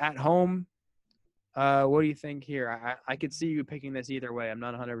favorites at home. What do you think here? I could see you picking this either way. I'm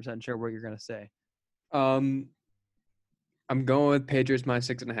not 100% sure what you're going to say. I'm going with Patriots minus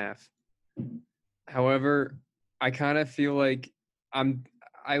 6.5. However, I kind of feel like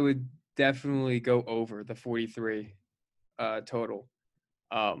I would definitely go over the 43 total.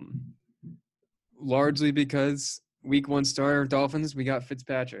 Largely because week 1 starter Dolphins, we got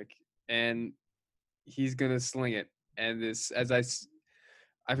Fitzpatrick, and he's going to sling it. And this, I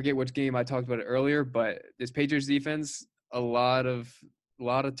forget which game I talked about it earlier, but this Patriots defense, a lot of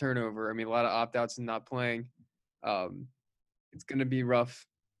turnover. I mean, a lot of opt-outs and not playing. It's going to be rough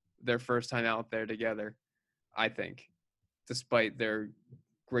their first time out there together, I think, despite their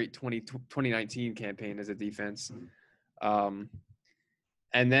great 2019 campaign as a defense. And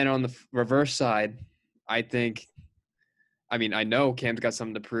then on the reverse side, I know Cam's got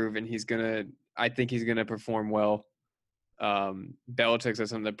something to prove, and I think he's going to perform well. Belichick's has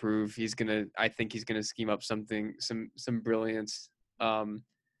something to prove. I think he's gonna scheme up some brilliance.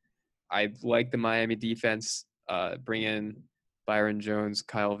 I like the Miami defense. Bring in Byron Jones,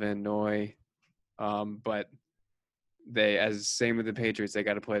 Kyle Van Noy, but same with the Patriots. They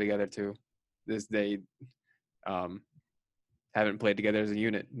got to play together too. They haven't played together as a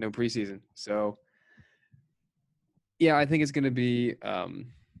unit. No preseason, so yeah, I think it's gonna be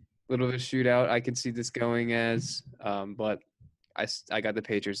little bit of a shootout. I can see this going as, but I got the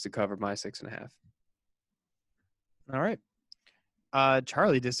Patriots to cover my 6.5. All right.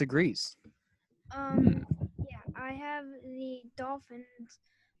 Charlie disagrees. Yeah, I have the Dolphins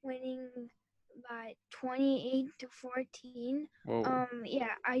winning by 28-14. Whoa.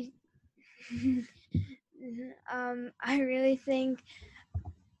 Yeah, I really think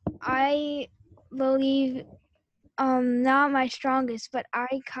I believe not my strongest, but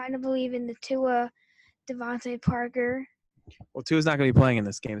I kind of believe in the Tua Devontae Parker. Well, Tua's not going to be playing in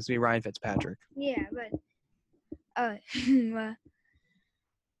this game. It's going to be Ryan Fitzpatrick. Yeah, but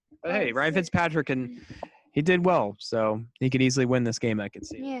But hey, Ryan Fitzpatrick, he did well, so he could easily win this game, I could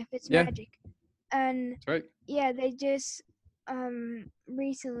see. Yeah, Fitzmagic. Yeah. And That's right. yeah, they just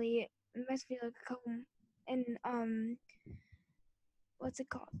recently, it must be like a couple, and what's it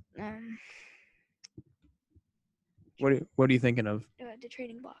called? What are you thinking of? The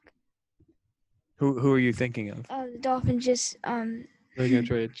trading block. Who are you thinking of? The Dolphins just They're gonna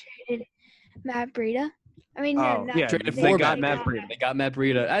trade. traded Matt Breida. I mean, Oh, not yeah, Traded they for got Matt Matt Breida. They got Matt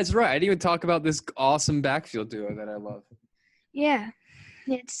Breida. That's right. I didn't even talk about this awesome backfield duo that I love. Yeah,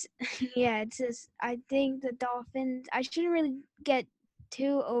 it's just I think the Dolphins. I shouldn't really get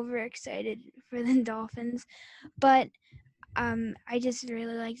too overexcited for the Dolphins, but I just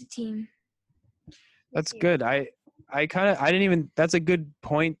really like the team. That's good. That's a good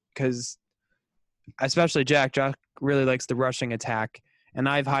point because especially Jack really likes the rushing attack. And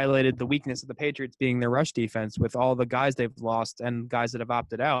I've highlighted the weakness of the Patriots being their rush defense with all the guys they've lost and guys that have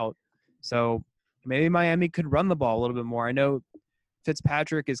opted out. So maybe Miami could run the ball a little bit more. I know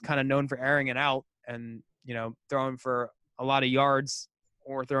Fitzpatrick is kind of known for airing it out and, throwing for a lot of yards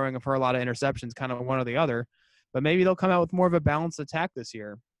or throwing for a lot of interceptions, kind of one or the other. But maybe they'll come out with more of a balanced attack this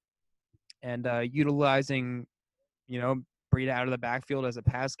year and utilizing, Breida out of the backfield as a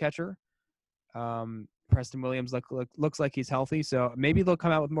pass catcher. Preston Williams looks like he's healthy, so maybe they'll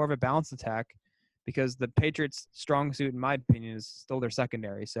come out with more of a balanced attack because the Patriots' strong suit, in my opinion, is still their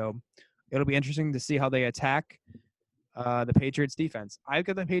secondary. So it'll be interesting to see how they attack the Patriots' defense. I've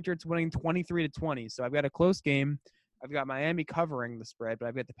got the Patriots winning 23-20, so I've got a close game. I've got Miami covering the spread, but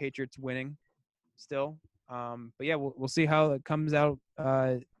I've got the Patriots winning still. But yeah, we'll see how it comes out.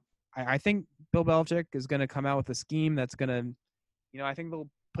 I think Bill Belichick is going to come out with a scheme that's going to, I think they'll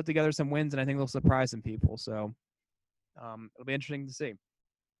put together some wins, and I think they'll surprise some people. So it'll be interesting to see.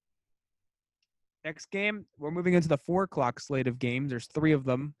 Next game, we're moving into the 4:00 slate of games. There's 3 of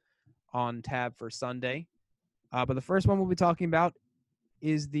them on tab for Sunday. But the first one we'll be talking about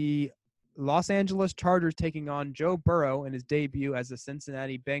is the Los Angeles Chargers taking on Joe Burrow in his debut as a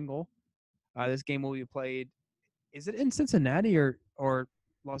Cincinnati Bengal. This game will be played. Is it in Cincinnati or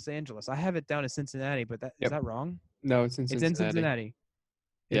Los Angeles? I have it down as Cincinnati, but is that wrong? No, it's in Cincinnati. It's in Cincinnati.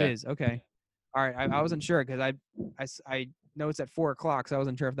 It is. Okay. All right. I wasn't sure because I know it's at 4:00, so I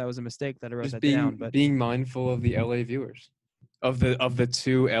wasn't sure if that was a mistake that I wrote that down. But being mindful of the LA viewers, of the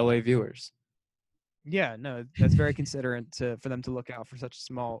 2 LA viewers. Yeah, no, that's very considerate for them to look out for such a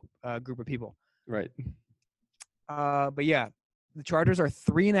small group of people. Right. But yeah, the Chargers are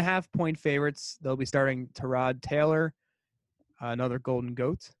 3.5-point favorites. They'll be starting Tyrod Taylor, another Golden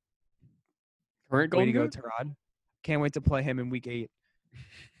Goat. Current Golden Goat. Tyrod. Can't wait to play him in Week 8.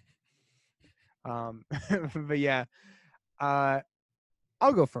 But yeah, I'll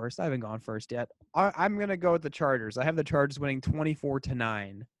go first. I haven't gone first yet. I'm gonna go with the Chargers. I have the Chargers winning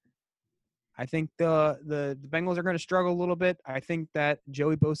 24-9. I think the Bengals are gonna struggle a little bit. I think that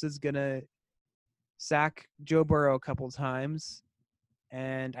Joey Bosa is gonna sack Joe Burrow a couple times,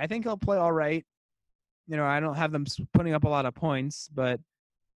 and I think he'll play all right. I don't have them putting up a lot of points, but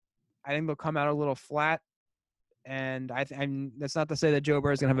I think they'll come out a little flat. And that's not to say that Joe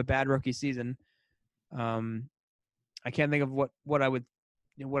Burrow is going to have a bad rookie season. I can't think of what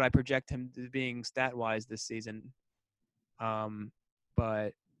I project him as being stat wise this season.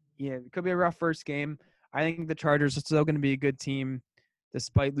 But yeah, it could be a rough first game. I think the Chargers are still going to be a good team,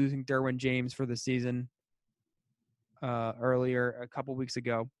 despite losing Derwin James for the season earlier a couple weeks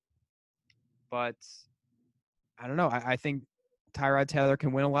ago. But I don't know. I think Tyrod Taylor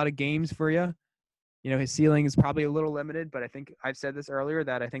can win a lot of games for you. His ceiling is probably a little limited, but I think I've said this earlier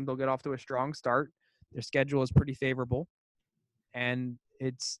that I think they'll get off to a strong start. Their schedule is pretty favorable. and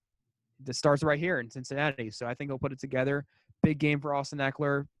the starts right here in Cincinnati. So I think he'll put it together. Big game for Austin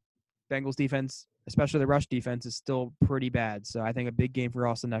Eckler. Bengals defense, especially the rush defense, is still pretty bad. So I think a big game for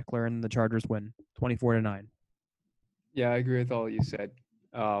Austin Eckler, and the Chargers win 24-9. Yeah, I agree with all you said.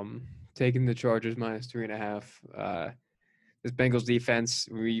 Taking the Chargers minus 3.5. This Bengals defense,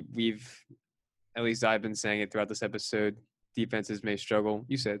 we've at least I've been saying it throughout this episode. Defenses may struggle.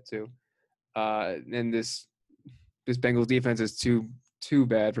 You said too. And this Bengals defense is too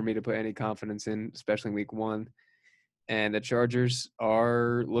bad for me to put any confidence in, especially in week 1. And the Chargers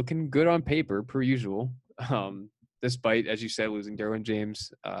are looking good on paper, per usual. Despite, as you said, losing Derwin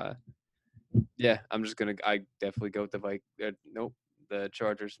James. Yeah, I definitely go with the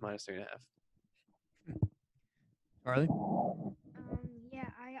Chargers minus 3.5. Charlie? Yeah,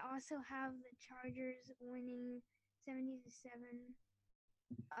 I also have the Chargers winning 70-7.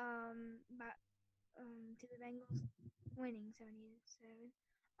 But to the Bengals winning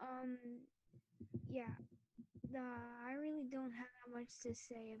 70-7. Yeah. I really don't have that much to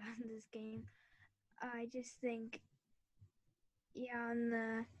say about this game. I just think,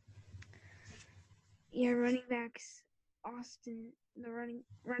 running backs, running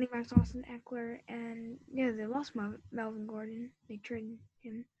backs Austin Eckler, and they lost Melvin Gordon. They traded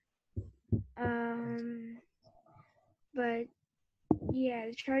him. But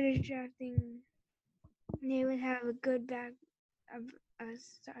the Chargers drafting, they would have a good back of a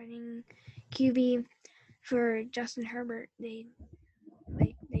starting QB for Justin Herbert. They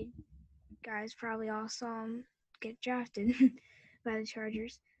guys probably all saw him get drafted by the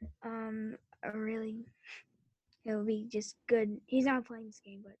Chargers. It'll be just good. He's not playing this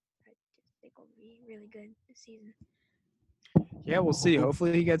game, but I just think it'll be really good this season. Yeah, we'll see.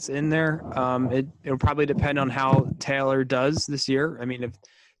 Hopefully he gets in there. It'll probably depend on how Taylor does this year. I mean, if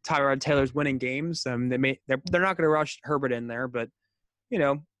Tyrod Taylor's winning games, they're not going to rush Herbert in there, but he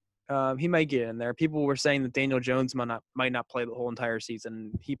might get in there. People were saying that Daniel Jones might not play the whole entire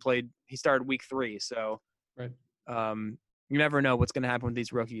season. He started week 3, so right. You never know what's going to happen with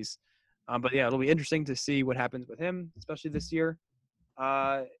these rookies. But yeah, it'll be interesting to see what happens with him, especially this year.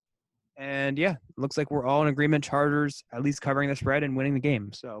 And yeah, looks like we're all in agreement. Chargers at least covering the spread and winning the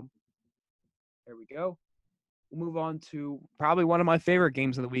game. So there we go. We'll move on to probably one of my favorite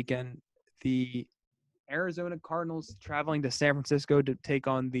games of the weekend. The Arizona Cardinals traveling to San Francisco to take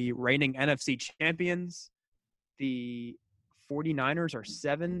on the reigning NFC champions. The 49ers are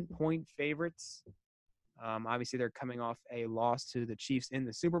 7-point favorites. Obviously, they're coming off a loss to the Chiefs in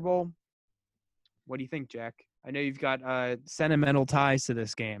the Super Bowl. What do you think, Jack? I know you've got sentimental ties to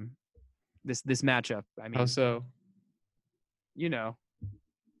this game, this matchup. I mean, how so? Tell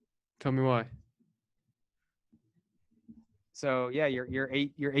me why. So yeah, your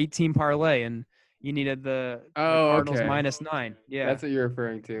 8-team parlay, and you needed the Cardinals okay. -9. Yeah, That's what you're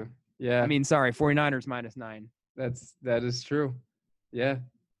referring to. Yeah. I mean, sorry, 49ers -9. That is true. Yeah.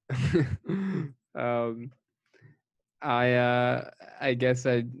 I guess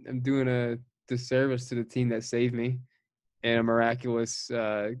I'm doing a disservice to the team that saved me in a miraculous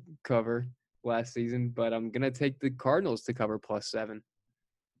cover last season, but I'm gonna take the Cardinals to cover +7.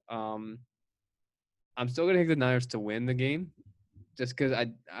 I'm still gonna take the Niners to win the game, just because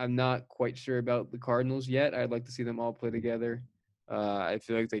I'm not quite sure about the Cardinals yet. I'd like to see them all play together. I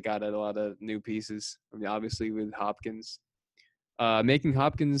feel like they got a lot of new pieces. I mean, obviously with Hopkins, making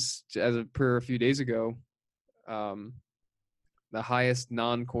Hopkins per a few days ago, the highest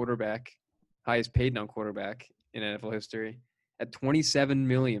paid non-quarterback in NFL history at $27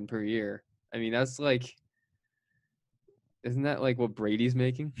 million per year. I mean, that's like, isn't that like what Brady's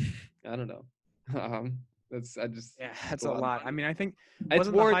making? I don't know. That's a lot. I mean, I think it's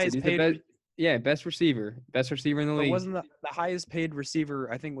wasn't warranted. the highest paid. Best receiver in the But league. wasn't the highest paid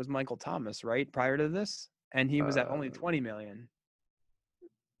receiver? I think was Michael Thomas, right? Prior to this, and he was at only $20 million.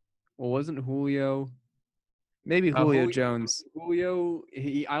 Well, wasn't Julio? Maybe Julio Jones. Julio,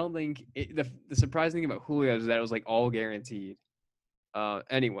 I don't think the surprising thing about Julio is that it was like all guaranteed.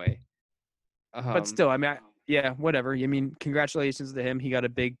 Anyway, but still, I mean, whatever. I mean, congratulations to him. He got a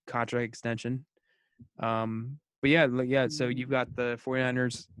big contract extension. But yeah. So you've got the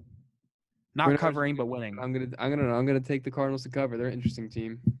 49ers not covering but winning. I'm gonna take the Cardinals to cover. They're an interesting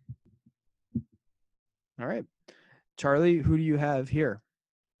team. All right, Charlie, who do you have here?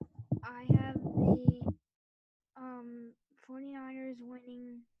 I have the 49ers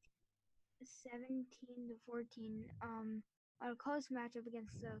winning 17-14. A close matchup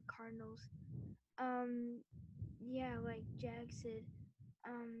against the Cardinals. Like Jack said,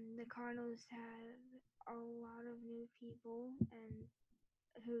 the Cardinals have a lot of new people and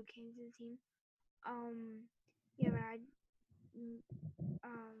who came to the team. But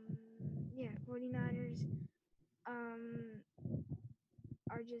 49ers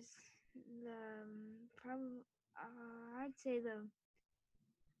are just the probably I'd say the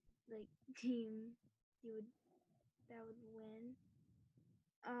like team you would that would win.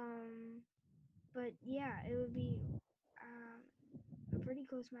 But yeah, it would be a pretty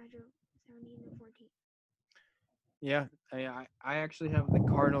close matchup, 17-14. Yeah, I actually have the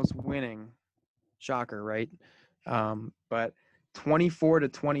Cardinals winning. Shocker, right? But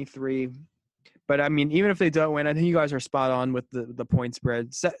 24-23. But I mean, even if they don't win, I think you guys are spot on with the point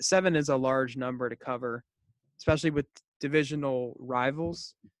spread. 7 is a large number to cover, especially with divisional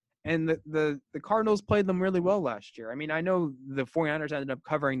rivals. And the Cardinals played them really well last year. I mean, I know the 49ers ended up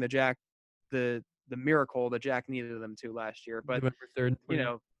covering the miracle that Jack needed them to last year, but November 3rd. you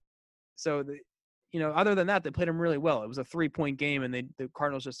know, so other than that, they played them really well. It was a 3-point game, and the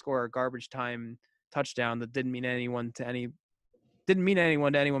Cardinals just score a garbage time touchdown that didn't mean anyone to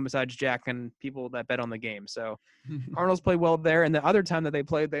anyone besides Jack and people that bet on the game. So Cardinals played well there. And the other time that they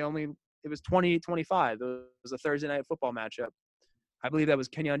played, it was 20-25. It was a Thursday night football matchup. I believe that was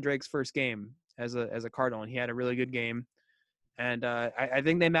Kenyon Drake's first game as a Cardinal, and he had a really good game. And I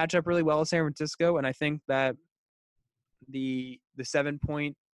think they match up really well with San Francisco, and I think that the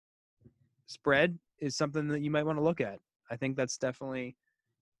 7-point spread is something that you might want to look at. I think that's definitely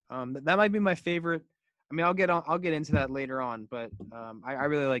that might be my favorite. I mean, I'll get into that later on, but I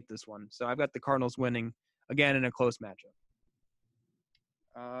really like this one. So I've got the Cardinals winning again in a close matchup.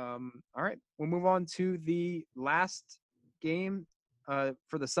 All right, we'll move on to the last game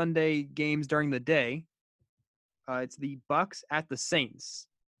for the Sunday games during the day. It's the Bucks at the Saints.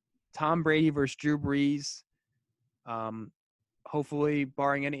 Tom Brady versus Drew Brees. Hopefully,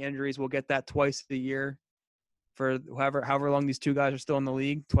 barring any injuries, we'll get that twice a year for however long these two guys are still in the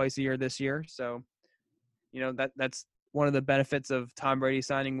league, twice a year this year. So, that's one of the benefits of Tom Brady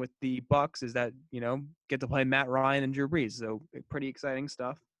signing with the Bucks is that, get to play Matt Ryan and Drew Brees. So pretty exciting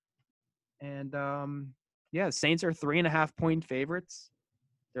stuff. And Saints are 3.5-point favorites.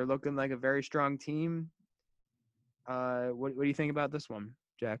 They're looking like a very strong team. What do you think about this one,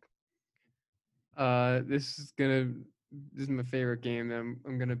 Jack? This is my favorite game that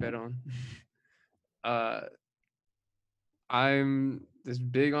I'm gonna bet on. I'm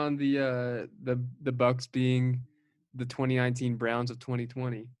just big on the Bucks being the 2019 Browns of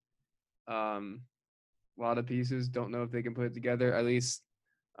 2020. A lot of pieces. Don't know if they can put it together. At least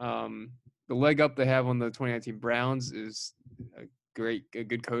the leg up they have on the 2019 Browns is a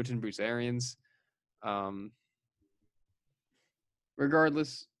good coach in Bruce Arians.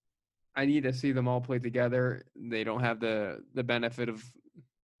 Regardless, I need to see them all play together. They don't have the benefit of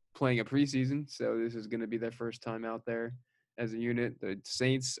playing a preseason, so this is going to be their first time out there as a unit. The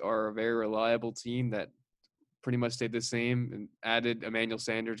Saints are a very reliable team that pretty much stayed the same and added Emmanuel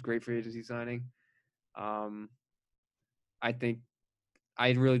Sanders, great free agency signing. I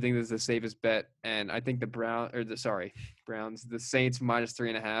really think this is the safest bet, and I think Browns, the Saints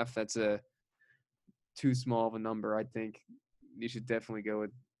 -3.5. That's too small of a number. I think you should definitely go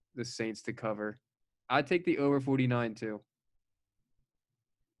with the Saints to cover. I'd take the over 49 too.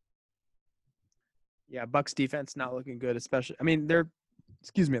 Yeah, Bucks defense not looking good, especially. I mean, the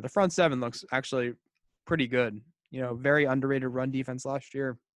front seven looks actually pretty good. Very underrated run defense last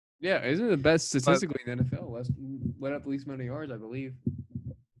year. Yeah, isn't it the best statistically in the NFL? Let up the least amount of yards, I believe.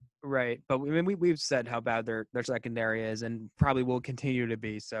 Right, but we've said how bad their secondary is, and probably will continue to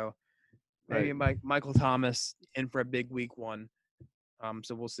be. So maybe Michael Thomas in for a big week 1.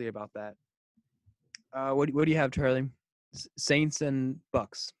 So we'll see about that. What do you have, Charlie? Saints and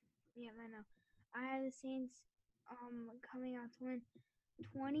Bucks. Yeah, I know. I have the Saints coming out to win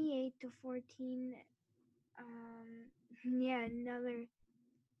 28-14. Another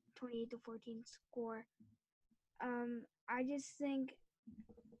 28-14 score. I just think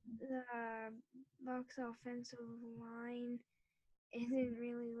the Bucks offensive line isn't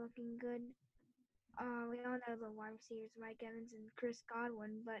really looking good. We all know the wide receivers, Mike Evans and Chris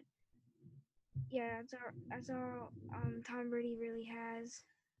Godwin, but yeah, that's all Tom Brady really has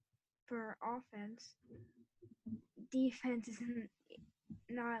for offense. Defense is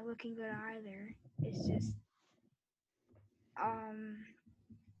not looking good either. It's just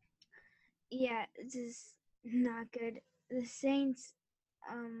it's just not good. The Saints,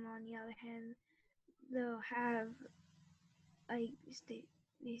 on the other hand, they'll have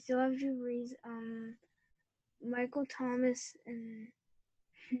they still have Drew Brees, Michael Thomas, and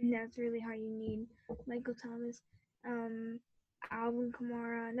that's really how you need Michael Thomas, Alvin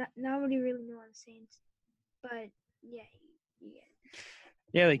Kamara. Nobody really knew on the Saints, but yeah, you get it.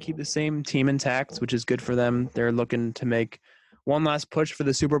 Yeah, they keep the same team intact, which is good for them. They're looking to make one last push for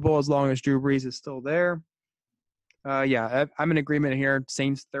the Super Bowl as long as Drew Brees is still there. I'm in agreement here.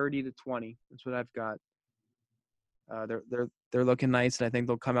 Saints 30-20. That's what I've got. They're looking nice, and I think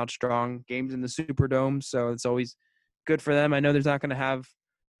they'll come out strong. Games in the Superdome, so it's always good for them. I know there's not going to have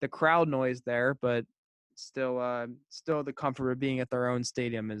the crowd noise there, but still the comfort of being at their own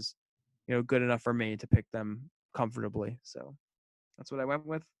stadium is, good enough for me to pick them comfortably. So that's what I went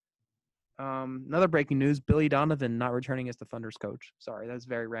with. Another breaking news: Billy Donovan not returning as the Thunder's coach. Sorry, that's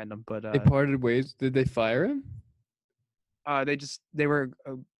very random, but They parted ways. Did they fire him? They were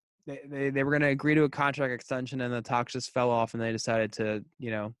going to agree to a contract extension, and the talks just fell off, and they decided to,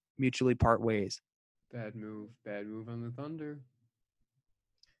 mutually part ways. Bad move on the Thunder.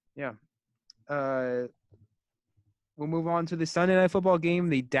 Yeah. We'll move on to the Sunday Night Football game.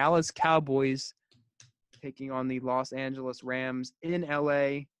 The Dallas Cowboys taking on the Los Angeles Rams in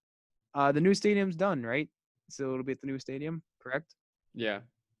LA. The new stadium's done, right? So it'll be at the new stadium, correct? Yeah,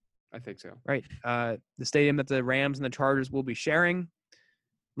 I think so. Right. The stadium that the Rams and the Chargers will be sharing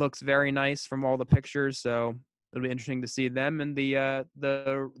looks very nice from all the pictures. So it'll be interesting to see them in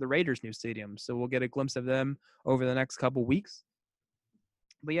the Raiders' new stadium. So we'll get a glimpse of them over the next couple weeks.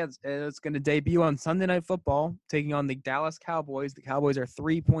 But yeah, it's going to debut on Sunday Night Football, taking on the Dallas Cowboys. The Cowboys are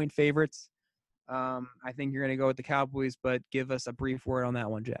 3-point favorites. I think you're going to go with the Cowboys, but give us a brief word on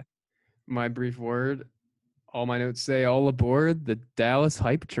that one, Jack. My brief word, all my notes say all aboard the Dallas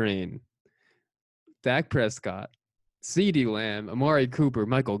hype train. Dak Prescott, CeeDee Lamb, Amari Cooper,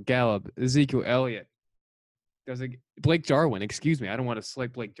 Michael Gallup, Ezekiel Elliott. Blake Jarwin, excuse me. I don't want to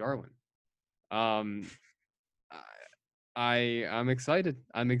slight Blake Jarwin. I'm excited.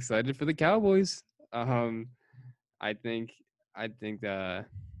 I'm excited for the Cowboys. I think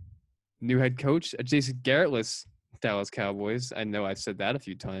new head coach Jason Garrettless Dallas Cowboys. I know I've said that a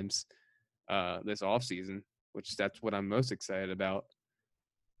few times this offseason, which that's what I'm most excited about.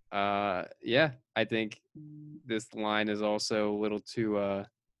 I think this line is also a little too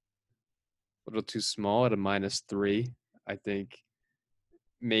small at a -3. I think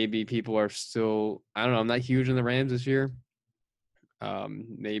maybe people are still, I don't know, I'm not huge on the Rams this year.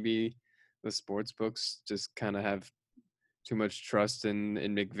 Maybe the sports books just kind of have too much trust in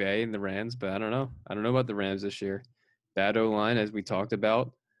McVay and the Rams, but I don't know. I don't know about the Rams this year. Bad O-line, as we talked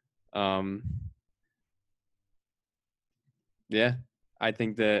about. I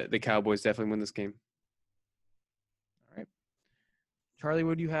think the Cowboys definitely win this game. All right. Charlie,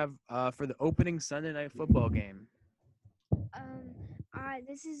 what do you have for the opening Sunday Night Football game?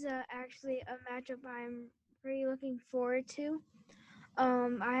 This is actually a matchup I'm pretty looking forward to.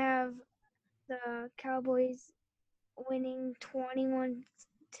 I have the Cowboys winning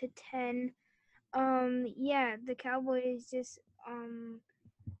 21-10. The Cowboys just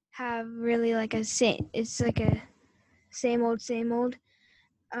have really it's like a same old.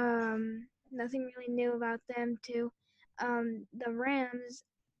 Nothing really new about them too. The Rams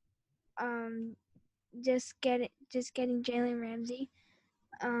just getting Jalen Ramsey.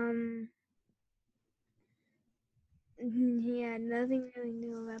 Nothing really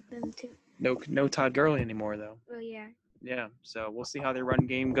new about them too. No Todd Gurley anymore, though. Well, yeah. Yeah, so we'll see how their run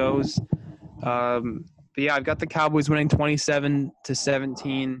game goes. But yeah, I've got the Cowboys winning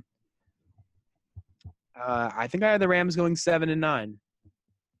 27-17. I think I had the Rams going 7-9,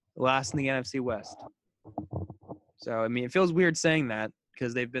 last in the NFC West. So I mean, it feels weird saying that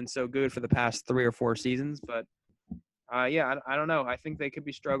because they've been so good for the past 3 or 4 seasons. But I don't know. I think they could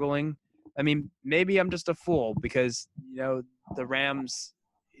be struggling. I mean, maybe I'm just a fool because the Rams,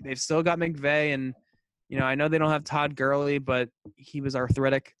 they've still got McVay, and I know they don't have Todd Gurley, but he was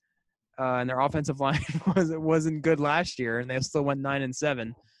arthritic, and their offensive line wasn't good last year, and they still went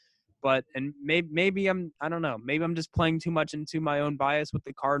 9-7. But maybe I don't know. Maybe I'm just playing too much into my own bias with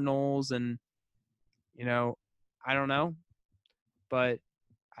the Cardinals, and I don't know. But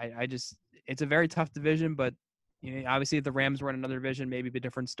I just, it's a very tough division. But obviously, if the Rams were in another division, maybe a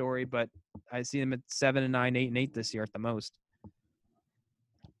different story. But I see them at 7-9, 8-8 this year at the most.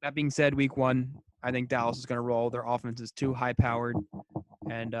 That being said, week 1, I think Dallas is going to roll. Their offense is too high-powered,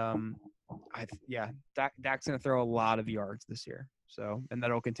 and Dak's going to throw a lot of yards this year. So, and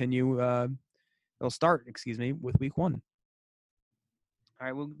that'll continue. It'll start, with week 1. All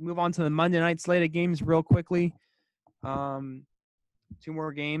right, we'll move on to the Monday night slate of games real quickly. 2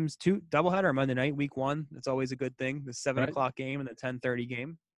 more games, 2 doubleheader Monday night, week 1. That's always a good thing. The 7 o'clock game and the 10:30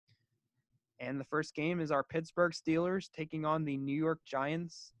 game. And the first game is our Pittsburgh Steelers taking on the New York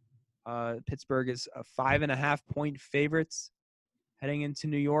Giants. Pittsburgh is a 5.5-point favorites heading into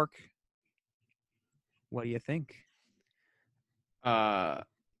New York. What do you think? I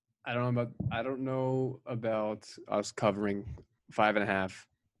don't know about us covering 5.5.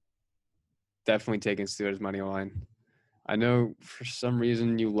 Definitely taking Steelers money line. I know for some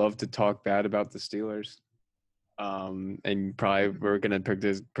reason you love to talk bad about the Steelers. And probably we're going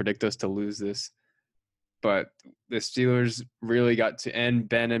to predict us to lose this. But the Steelers really got to, and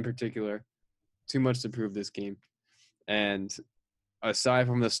Ben in particular, too much to prove this game. And aside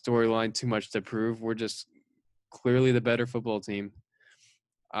from the storyline, too much to prove, we're just clearly the better football team.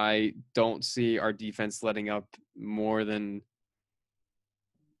 I don't see our defense letting up more than,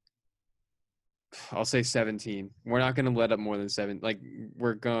 I'll say 17. We're not going to let up more than 7. Like,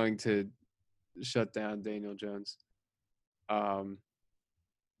 we're going to shut down Daniel Jones.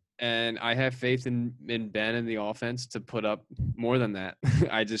 And I have faith in Ben and the offense to put up more than that.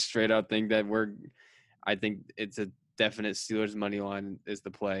 I just straight out think that I think it's a definite Steelers money line is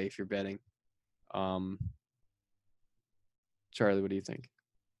the play if you're betting. Charlie, what do you think?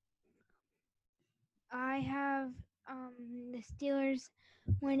 I have the Steelers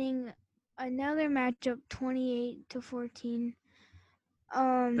winning another matchup 28-14.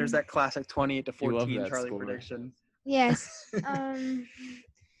 There's that classic 28 to You love 14 that Charlie score. prediction. Yes.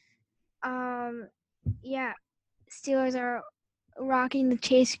 Yeah. Steelers are rocking the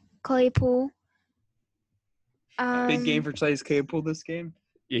Chase Claypool. Big game for Chase Claypool this game.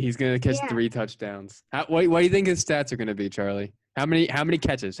 Yeah, he's going to catch 3 touchdowns. What do you think his stats are going to be, Charlie? How many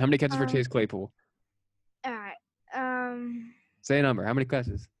catches? How many catches for Chase Claypool? All right. Say a number. How many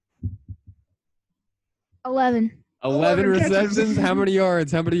catches? 11. 11 receptions. How many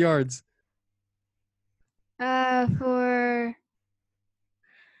yards? For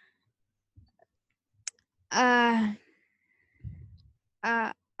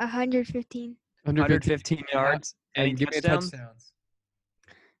 115. 115 yards. Any And give me a touchdowns? touchdowns.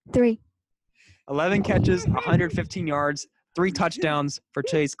 3. 11 catches, 115 yards, 3 touchdowns for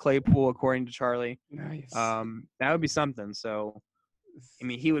Chase Claypool, according to Charlie. Nice. That would be something. So, I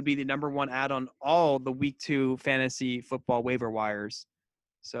mean, he would be the number 1 ad on all the Week 2 fantasy football waiver wires.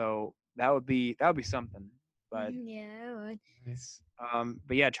 So that would be something. But Yeah, it would. Nice.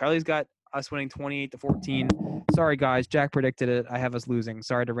 but yeah, Charlie's got us winning 28-14. Sorry guys, Jack predicted it. I have us losing.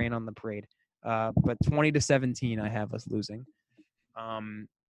 Sorry to rain on the parade. But 20-17, I have us losing.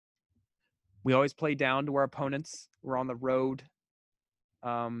 We always play down to our opponents. We're on the road.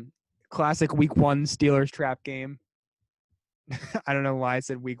 Classic Week 1 Steelers trap game. I don't know why I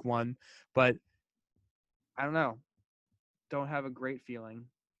said Week 1, but I don't know. Don't have a great feeling.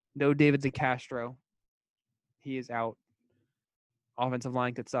 No David DeCastro. He is out. Offensive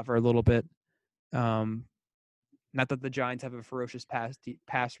line could suffer a little bit. Not that the Giants have a ferocious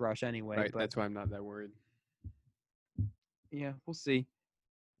pass rush anyway. Right, but that's why I'm not that worried. yeah, we'll see.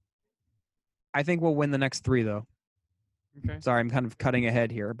 I think we'll win the next 3, though. Okay. Sorry, I'm kind of cutting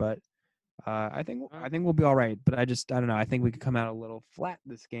ahead here, but I think we'll be all right. But I don't know. I think we could come out a little flat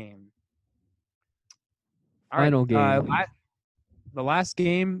this game. Final game. The last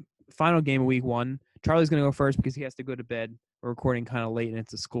game, final game of Week 1. Charlie's going to go first because he has to go to bed. We're recording kind of late and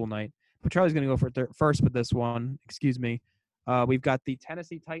it's a school night. But Charlie's going to go first with this one. Excuse me. We've got the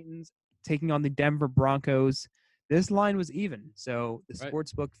Tennessee Titans taking on the Denver Broncos. This line was even. So the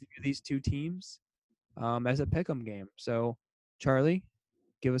sportsbook view these two teams as a pick'em game. So, Charlie,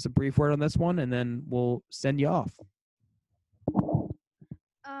 give us a brief word on this one, and then we'll send you off.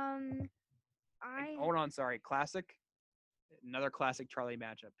 Hold on, sorry. Classic. Another classic Charlie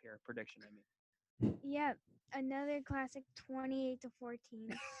matchup here. Prediction, I mean. Yeah, another classic 28-14.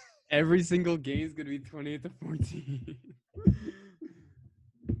 Every single game is going to be 28-14.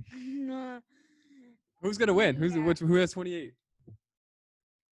 Who's going to win? Who has 28?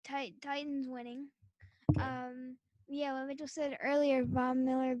 Titans winning. Yeah, what Mitchell said earlier, Von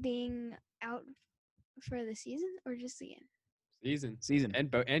Miller being out for the season or just the game? Season.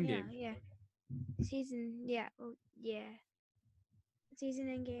 And game. Yeah. Season, yeah. Oh, yeah. Season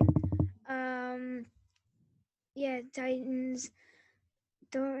and game. Yeah, Titans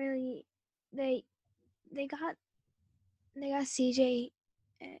don't really they got CJ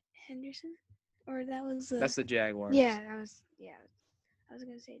Henderson, or that's the Jaguars. Yeah, I was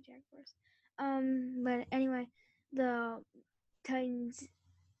gonna say Jaguars. But anyway, the Titans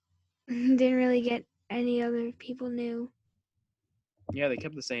didn't really get any other people new. Yeah, they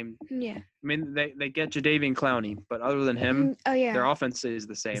kept the same. Yeah. I mean, they get Jadeveon Clowney, but other than him, their offense is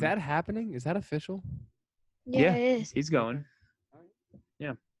the same. Is that happening? Is that official? Yeah, it is. He's going.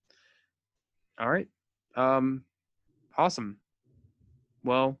 Yeah. All right. Awesome.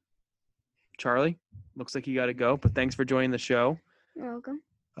 Well, Charlie, looks like you got to go, but thanks for joining the show. You're welcome.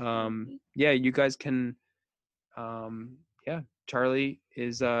 Yeah, you guys can. Charlie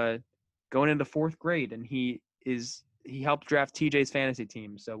is going into 4th grade, and he is he helped draft TJ's fantasy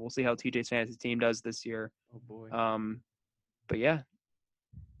team, so we'll see how TJ's fantasy team does this year. Oh boy. But yeah,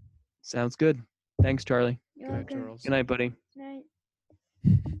 sounds good. Thanks, Charlie. You're Go ahead, welcome. Charles. Good night, buddy. Night.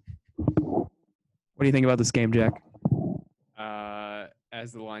 What do you think about this game, Jack?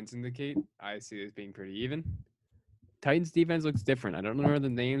 As the lines indicate, I see it being pretty even. Titans defense looks different. I don't know the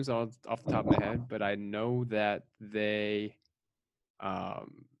names off the top of my head, but I know that they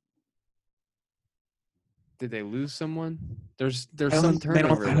did they lose someone? There's some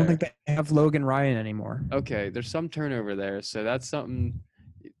turnover I don't think they have Logan Ryan anymore. Okay, there's some turnover there, so that's something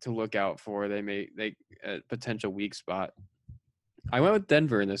to look out for. They a potential weak spot. I went with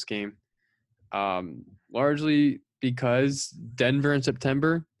Denver in this game, largely because Denver in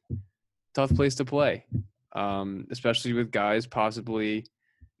September, tough place to play, especially with guys possibly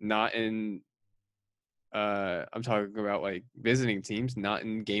not in. I'm talking about like visiting teams, not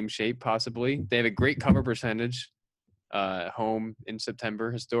in game shape. Possibly, they have a great cover percentage, home in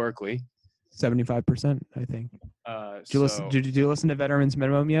September historically. 75%, I think. Did you listen to Veterans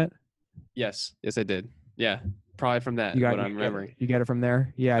Minimum yet? Yes, I did. Yeah, probably from that. I'm remembering. You got it from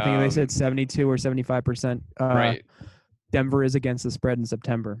there. Yeah, I think they said 72 or 75%. Right. Denver is against the spread in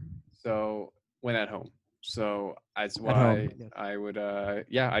September. So went at home. So that's why yes. I would.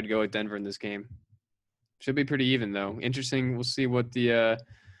 I'd go with Denver in this game. Should be pretty even though. Interesting. We'll see what the.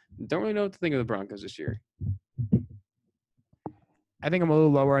 Don't really know what to think of the Broncos this year. I think I'm a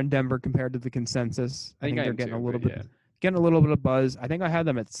little lower on Denver compared to the consensus. I think they're getting a little bit of buzz. I think I had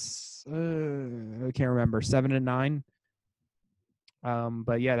them at I can't remember 7 and 9.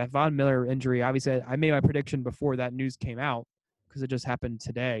 But yeah, that Von Miller injury. Obviously, I made my prediction before that news came out because it just happened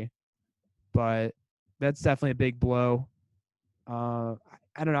today. But that's definitely a big blow. I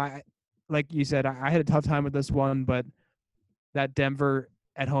don't know. Like you said, I had a tough time with this one, but that Denver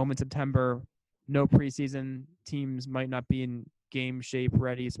at home in September, no preseason, teams might not be in game shape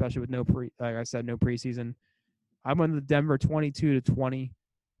ready, especially with no preseason. I'm on the Denver 22-20.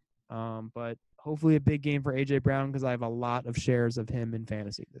 But hopefully a big game for AJ Brown because I have a lot of shares of him in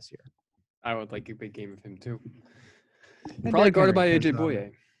fantasy this year. I would like a big game of him too. And Probably Derrick guarded by Henry, AJ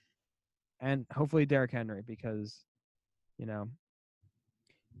Boye. And hopefully Derrick Henry because,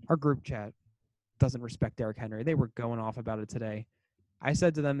 our group chat doesn't respect Derrick Henry. They were going off about it today. I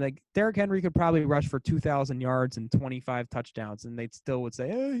said to them, like, Derrick Henry could probably rush for 2,000 yards and 25 touchdowns, and they still would say,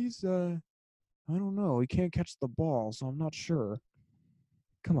 he's, I don't know, he can't catch the ball, so I'm not sure.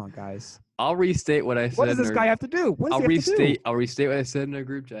 Come on, guys. I'll restate what I said. What does this guy have to do? I'll restate what I said in our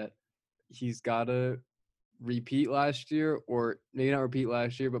group chat. He's got to repeat last year, or maybe not repeat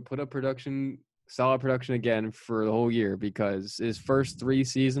last year, but put up solid production again for the whole year because his first 3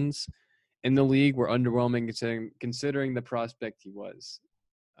 seasons in the league were underwhelming considering the prospect he was.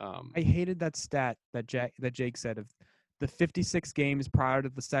 I hated that stat that Jake said of the 56 games prior to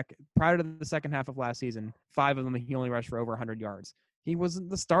the second half of last season. 5 of them he only rushed for over 100 yards. He wasn't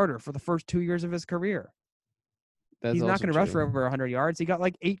the starter for the first 2 years of his career. He's not going to rush for over 100 yards. He got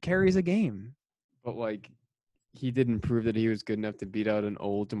like 8 carries a game. But he didn't prove that he was good enough to beat out an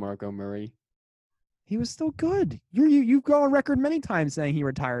old DeMarco Murray. He was still good. You've gone on record many times saying he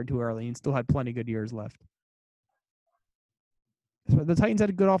retired too early and still had plenty good years left. The Titans had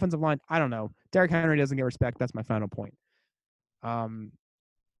a good offensive line. I don't know. Derrick Henry doesn't get respect. That's my final point. All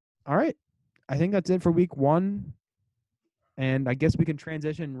right. I think that's it for week 1. And I guess we can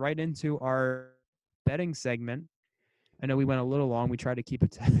transition right into our betting segment. I know we went a little long. We tried to keep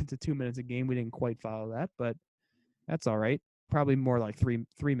it to 2 minutes a game. We didn't quite follow that, but that's all right. Probably more like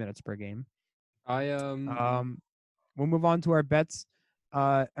three minutes per game. We'll move on to our bets.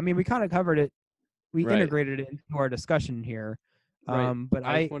 We kind of covered it. We integrated it into our discussion here. But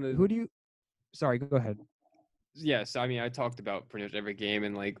sorry, go ahead. Yes, I talked about pretty much every game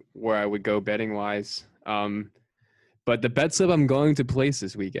and where I would go betting wise. But the bet slip I'm going to place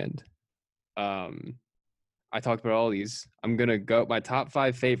this weekend. I talked about all these. I'm gonna go my top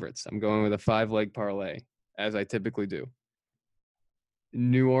 5 favorites. I'm going with a 5-leg parlay, as I typically do.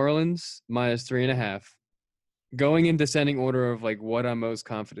 New Orleans -3.5. Going in descending order of what I'm most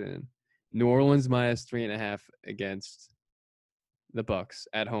confident in. New Orleans -3.5 against the Bucks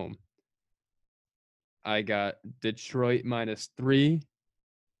at home. I got Detroit -3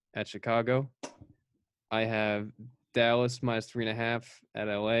 at Chicago. I have Dallas -3.5 at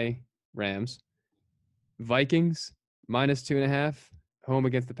LA Rams. Vikings -2.5 home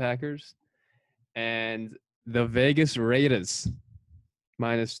against the Packers. And the Vegas Raiders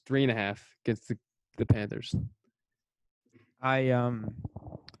 -3.5 against the Panthers. I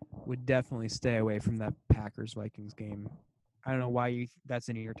would definitely stay away from that Packers-Vikings game. I don't know why that's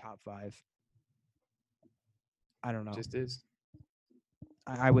in your top 5. I don't know. Just is.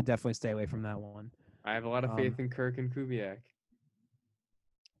 I would definitely stay away from that one. I have a lot of faith in Kirk and Kubiak.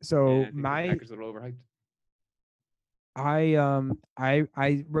 So And I think the Packers are a little overhyped.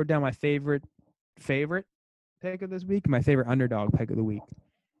 I wrote down my favorite pick of this week, my favorite underdog pick of the week.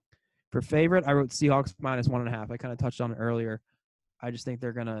 For favorite, I wrote Seahawks -1.5. I kind of touched on it earlier. I just think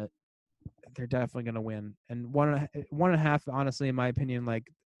they're definitely gonna win. And 1.5, honestly, in my opinion,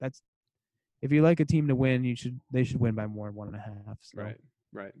 like that's if you like a team to win, they should win by more than 1.5. So.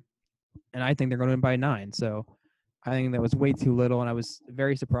 Right. And I think they're going to win by 9. So I think that was way too little, and I was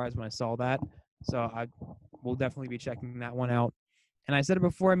very surprised when I saw that. So I will definitely be checking that one out. And I said it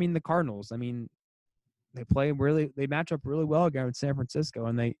before. I mean, the Cardinals. I mean, they match up really well against San Francisco,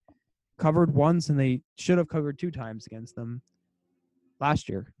 and they covered once, and they should have covered 2 times against them last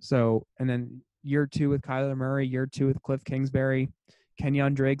year. So, and then year 2 with Kyler Murray, year 2 with Cliff Kingsbury,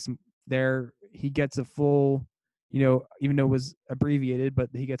 Kenyon Drake's there. He gets a full, even though it was abbreviated, but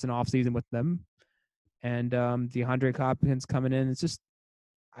he gets an off season with them. And DeAndre Hopkins coming in. It's just,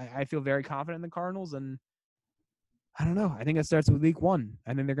 I feel very confident in the Cardinals, and I don't know. I think it starts with week 1.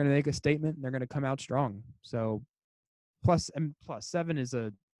 I think they're going to make a statement, and they're going to come out strong. So plus 7 is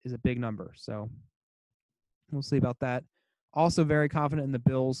a big number. So we'll see about that. Also very confident in the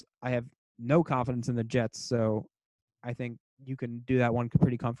Bills. I have no confidence in the Jets, so I think you can do that one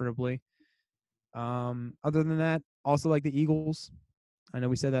pretty comfortably. Other than that, also like the Eagles. I know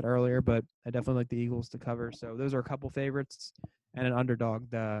we said that earlier, but I definitely like the Eagles to cover. So those are a couple favorites and an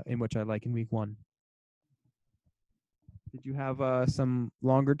underdog in which I like in week 1. Did you have some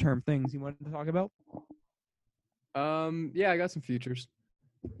longer term things you wanted to talk about? Yeah, I got some futures.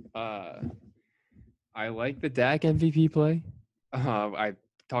 I like the Dak MVP play. I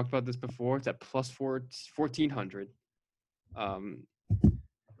talked about this before. It's at plus 1,400.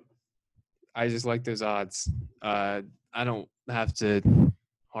 I just like those odds. I don't have to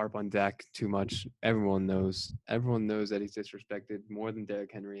harp on Dak too much. Everyone knows that he's disrespected more than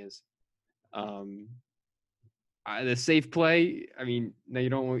Derrick Henry is. The safe play. I mean, no,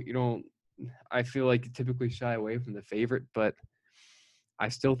 you don't. I feel like you typically shy away from the favorite, but I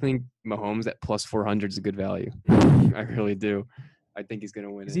still think Mahomes at plus 400 is a good value. I really do. I think he's going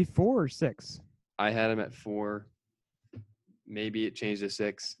to win. Is he 4 or 6? I had him at 4. Maybe it changed to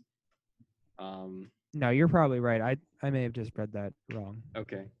 6. No, you're probably right. I may have just read that wrong.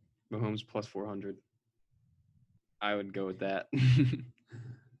 Okay. Mahomes plus 400. I would go with that.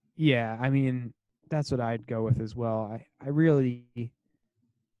 Yeah, I mean, that's what I'd go with as well.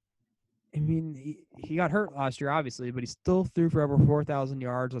 He got hurt last year, obviously, but he still threw for over 4,000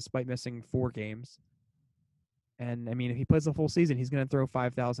 yards despite missing 4 games. And, I mean, if he plays the full season, he's going to throw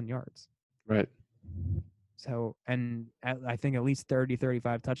 5,000 yards. Right. So, and I think at least 30,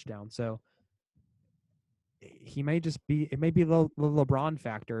 35 touchdowns. So, it may be the LeBron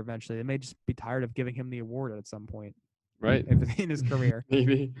factor eventually. They may just be tired of giving him the award at some point. Right. In his career.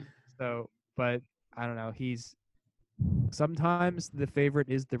 Maybe. So, but I don't know. Sometimes the favorite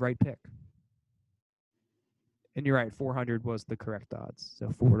is the right pick. And you're right, 400 was the correct odds. So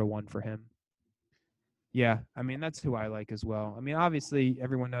 4-1 for him. Yeah, I mean, that's who I like as well. I mean, obviously,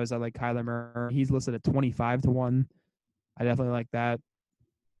 everyone knows I like Kyler Murray. He's listed at 25-1. I definitely like that.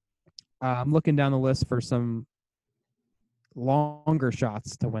 I'm looking down the list for some longer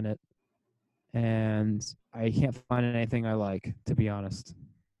shots to win it. And I can't find anything I like, to be honest.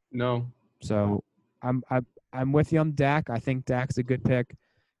 No. So I'm with you on Dak. I think Dak's a good pick.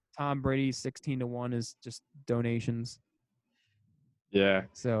 Tom Brady 16-1 is just donations. Yeah.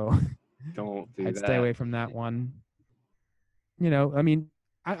 So don't do I'd that. stay away from that one. I mean,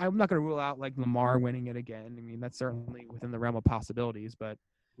 I'm not going to rule out like Lamar winning it again. I mean, that's certainly within the realm of possibilities, but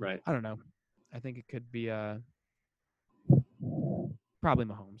right. I don't know. I think it could be probably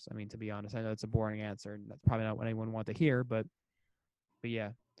Mahomes. I mean, to be honest, I know it's a boring answer, and that's probably not what anyone wants to hear, but yeah.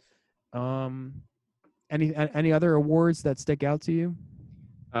 Any other awards that stick out to you?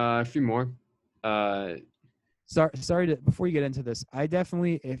 A few more. Sorry to before you get into this, I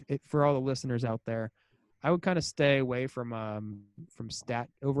definitely, if for all the listeners out there, I would kind of stay away from stat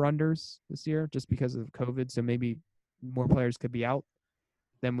over-unders this year just because of COVID. So maybe more players could be out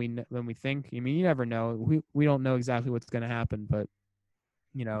than we think. I mean, you never know. We don't know exactly what's going to happen, but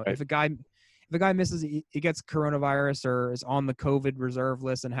Right. if a guy misses, he gets coronavirus or is on the COVID reserve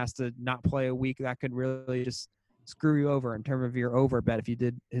list and has to not play a week, that could really just screw you over in terms of your over bet if you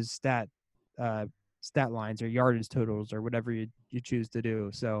did his stat lines or yardage totals or whatever you choose to do.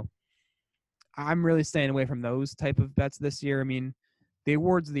 So I'm really staying away from those type of bets this year. I mean, the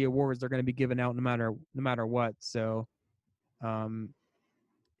awards are the awards. They're going to be given out no matter what. So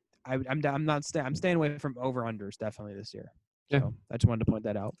I'm staying away from over-unders definitely this year. Yeah. So I just wanted to point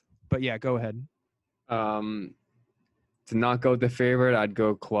that out. But yeah, go ahead. To not go with the favorite, I'd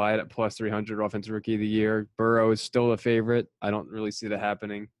go Clyde at plus 300 offensive rookie of the year. Burrow is still a favorite. I don't really see that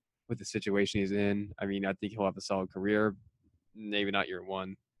happening with the situation he's in. I mean, I think he'll have a solid career. Maybe not year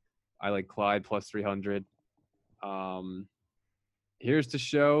one. I like Clyde plus 300. Here's to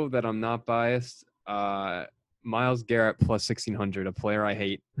show that I'm not biased. Myles Garrett plus 1,600, a player I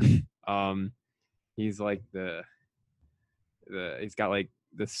hate. He's like he's got like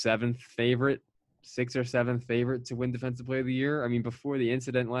the sixth or seventh favorite to win Defensive Player of the Year. I mean, before the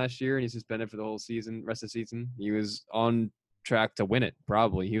incident last year, and he's suspended for the whole season, rest of the season, he was on track to win it.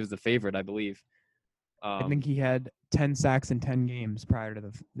 Probably he was the favorite, I believe. I think he had 10 sacks in 10 games prior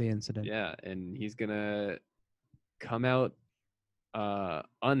to the incident. Yeah, and he's gonna come out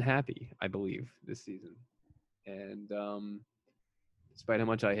unhappy, I believe, this season. And despite how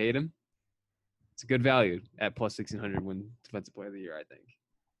much I hate him, it's a good value at plus 1,600 win Defensive Player of the Year, I think.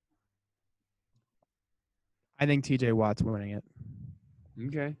 I think TJ Watt's winning it.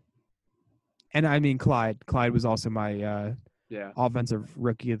 Okay. And I mean Clyde. Clyde was also my Yeah. offensive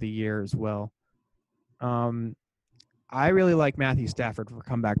rookie of the year as well. I really like Matthew Stafford for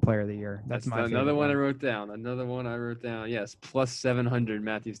comeback player of the year. That's my another one favorite I wrote down. Another one I wrote down. Yes, plus 700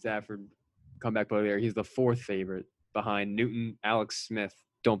 Matthew Stafford comeback player of the year. He's the fourth favorite behind Newton, Alex Smith.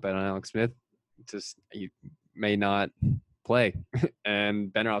 Don't bet on Alex Smith. Just he may not play.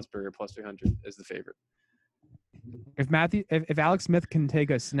 And Ben Roethlisberger plus 300 is the favorite. If Alex Smith can take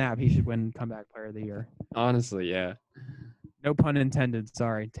a snap, he should win comeback player of the year. Honestly, yeah. No pun intended.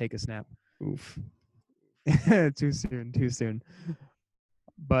 Sorry. Take a snap. Oof. Too soon.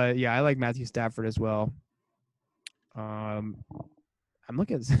 But yeah, I like Matthew Stafford as well. I'm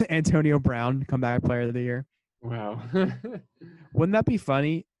looking at Antonio Brown, comeback player of the year. Wow. Wouldn't that be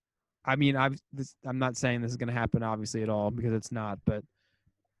funny? I mean, I'm not saying this is going to happen obviously at all because it's not, but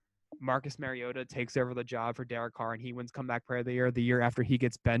Marcus Mariota takes over the job for Derek Carr and he wins comeback player of the year after he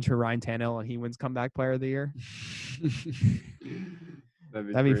gets benched for Ryan Tannehill and he wins comeback player of the year.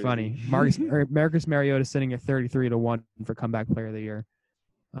 That'd be funny. Marcus Mariota sitting at 33-1 for comeback player of the year.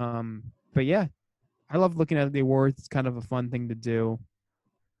 But yeah, I love looking at the awards. It's kind of a fun thing to do.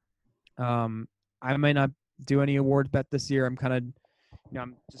 I might not do any awards bet this year. I'm kind of,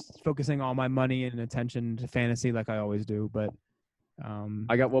 I'm just focusing all my money and attention to fantasy like I always do. But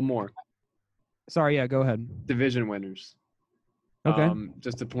I got one more. Sorry, yeah, go ahead. Division winners. Okay.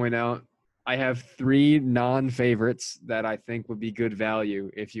 Just to point out, I have 3 non-favorites that I think would be good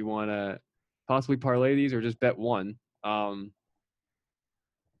value if you want to possibly parlay these or just bet one. The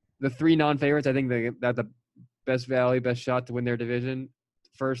 3 non-favorites, I think that the best value, best shot to win their division.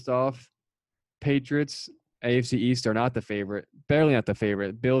 First off, Patriots, AFC East are not the favorite, barely not the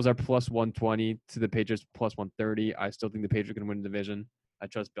favorite. Bills are plus 120 to the Patriots plus 130. I still think the Patriots are going to win the division. I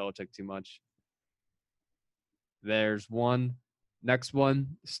trust Belichick too much. There's one. Next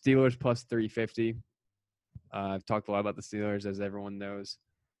one, Steelers plus 350. I've talked a lot about the Steelers, as everyone knows.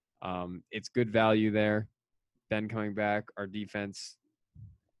 It's good value there. Ben coming back, our defense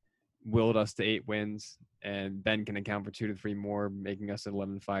willed us to 8 wins, and Ben can account for 2 to 3 more, making us an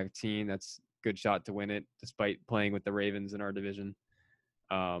 11-5 team. That's a good shot to win it, despite playing with the Ravens in our division.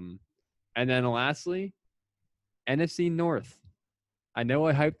 And then lastly, NFC North. I know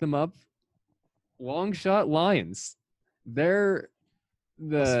I hyped them up. Long shot Lions. They're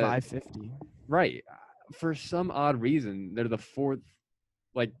the Plus 550. Right. For some odd reason, they're the 4th.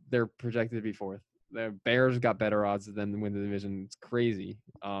 Like, they're projected to be 4th. The Bears got better odds than them to win the division. It's crazy.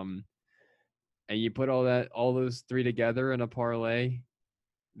 And you put all those 3 together in a parlay,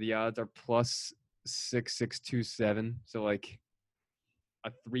 the odds are plus 6,627. So like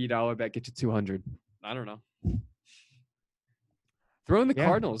a $3 bet gets you 200. I don't know. Throw in the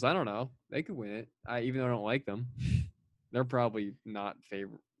Cardinals. I don't know. They could win it. Even though I don't like them. They're probably not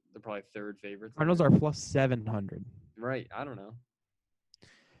favorite. They're probably 3rd favorites. Cardinals are plus 700. Right. I don't know.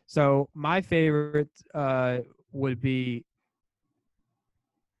 So my favorite would be.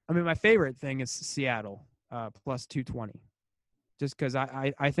 I mean, my favorite thing is Seattle plus 220, just because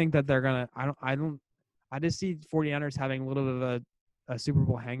I think that they're gonna. I just see 49ers having a little bit of a Super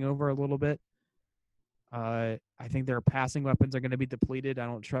Bowl hangover a little bit. I think their passing weapons are going to be depleted. I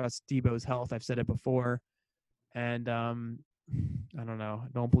don't trust Debo's health. I've said it before. And I don't know. I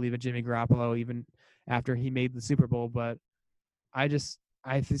don't believe in Jimmy Garoppolo even after he made the Super Bowl. But I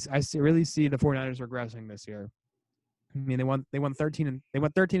really see the 49ers regressing this year. I mean, they won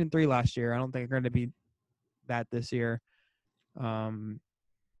 13-3 last year. I don't think they're going to be that this year. I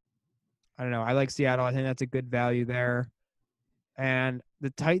don't know. I like Seattle. I think that's a good value there. And the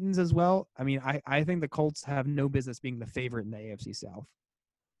Titans as well. I mean, I think the Colts have no business being the favorite in the AFC South.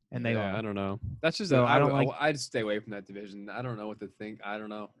 And they are. I don't know. That's just So I don't like. I'd stay away from that division. I don't know what to think. I don't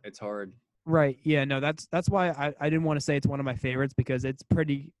know. It's hard. Right. Yeah. No. That's why I didn't want to say it's one of my favorites because it's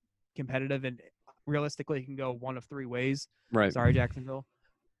pretty competitive and realistically it can go one of three ways. Right. Sorry, Jacksonville.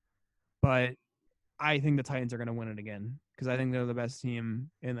 But I think the Titans are going to win it again because I think they're the best team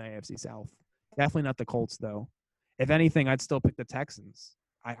in the AFC South. Definitely not the Colts though. If anything, I'd still pick the Texans.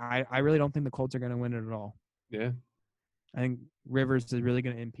 I really don't think the Colts are going to win it at all. Yeah. I think Rivers is really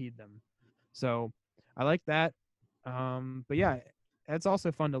going to impede them. So I like that. But yeah, it's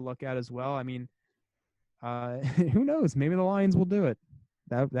also fun to look at as well. I mean, who knows? Maybe the Lions will do it.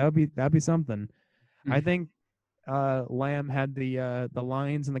 That'd be something. I think Lamb had the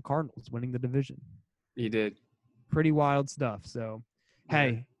Lions and the Cardinals winning the division. He did. Pretty wild stuff. So,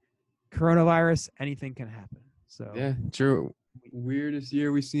 hey, coronavirus, anything can happen. So yeah, true. Weirdest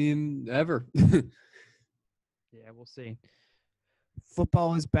year we've seen ever. Yeah, we'll see.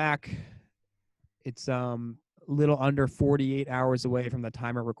 Football is back. It's little under 48 hours away from the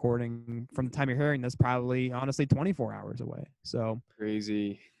time of recording. From the time you're hearing this, probably honestly 24 hours away. So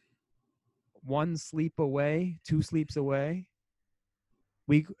crazy. 1 sleep away, 2 sleeps away.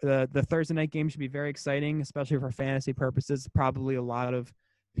 The Thursday night game should be very exciting, especially for fantasy purposes. Probably a lot of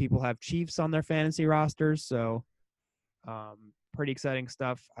people have Chiefs on their fantasy rosters, so pretty exciting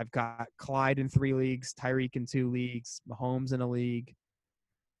stuff. I've got Clyde in 3 leagues, Tyreek in 2 leagues, Mahomes in a league.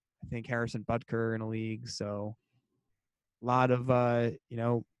 I think Harrison Butker in a league. So a lot of,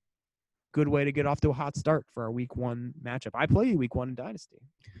 good way to get off to a hot start for our week 1 matchup. I play you week 1 in Dynasty.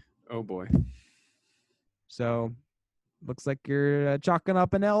 Oh, boy. So looks like you're chalking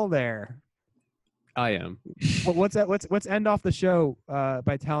up an L there. I am. Well, let's end off the show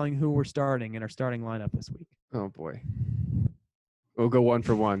by telling who we're starting in our starting lineup this week. Oh, boy. We'll go 1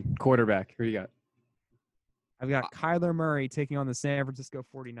 for 1. Quarterback. Who do you got? I've got Kyler Murray taking on the San Francisco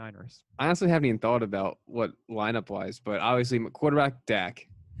 49ers. I honestly haven't even thought about what lineup-wise, but obviously quarterback, Dak.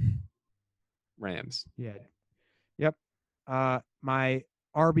 Rams. Yeah. Yep. My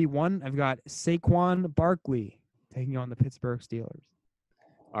RB1, I've got Saquon Barkley taking on the Pittsburgh Steelers.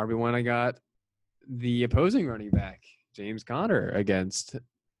 RB1, I got the opposing running back, James Conner, against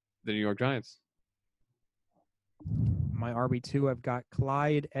the New York Giants. My RB2, I've got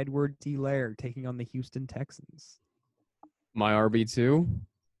Clyde Edwards-Helaire taking on the Houston Texans. My RB2,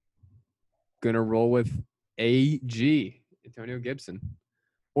 gonna roll with AG, Antonio Gibson,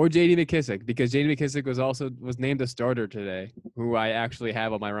 or J.D. McKissick, because J.D. McKissick was named a starter today, who I actually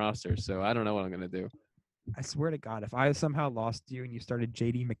have on my roster. So I don't know what I'm gonna do. I swear to God, if I somehow lost you and you started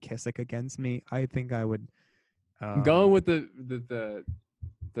J.D. McKissick against me, I think I would. I'm going with the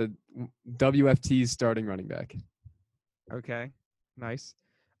WFT's starting running back. Okay, nice.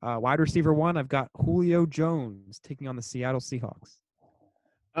 Wide receiver 1, I've got Julio Jones taking on the Seattle Seahawks.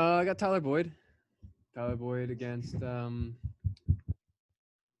 I got Tyler Boyd. Tyler Boyd against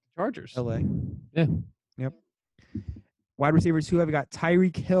Chargers. LA. Yeah. Yep. Wide receivers 2, I've got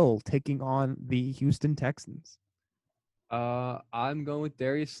Tyreek Hill taking on the Houston Texans. I'm going with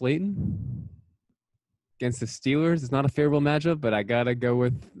Darius Slayton against the Steelers. It's not a favorable matchup, but I gotta go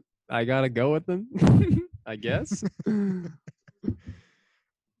with them. I guess.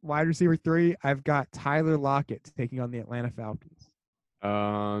 Wide receiver 3, I've got Tyler Lockett taking on the Atlanta Falcons.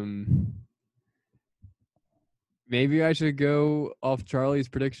 Maybe I should go off Charlie's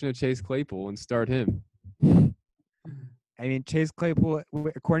prediction of Chase Claypool and start him. I mean, Chase Claypool,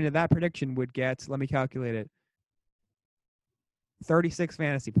 according to that prediction, would get, let me calculate it, 36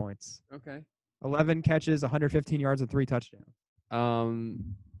 fantasy points. Okay. 11 catches, 115 yards, and 3 touchdowns.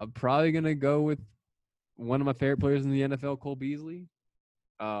 I'm probably going to go with one of my favorite players in the NFL, Cole Beasley.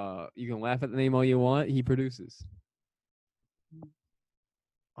 You can laugh at the name all you want. He produces.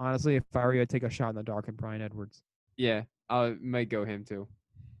 Honestly, if I were you, I'd take a shot in the dark at Bryan Edwards. Yeah, I might go him too.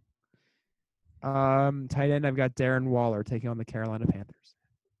 Tight end, I've got Darren Waller taking on the Carolina Panthers.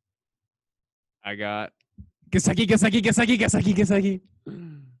 I got Gesicki.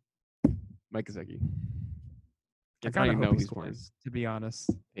 Mike Gesicki. I kind of hope he scores, to be honest.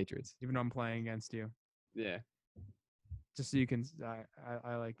 Patriots. Even though I'm playing against you. Yeah. Just so you can,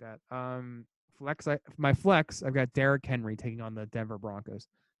 I like that. My flex, I've got Derrick Henry taking on the Denver Broncos.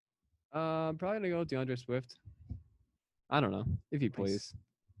 I'm probably gonna go with DeAndre Swift. I don't know if he plays.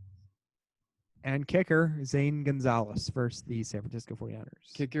 And kicker, Zane Gonzalez versus the San Francisco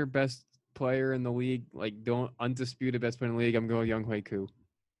 49ers. Kicker, best player in the league, don't undisputed best player in the league. I'm going Younghoe Koo.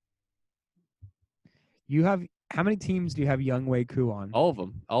 You have how many teams do you have Younghoe Koo on? All of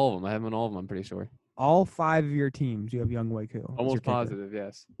them. I have him on all of them. I'm pretty sure. All 5 of your teams, you have Young Wei Koo. as your Almost kicker. positive,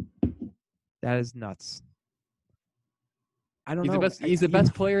 yes. That is nuts. I don't He's know. the best. He's the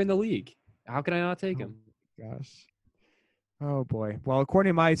best player in the league. How can I not take him? Gosh. Oh boy. Well,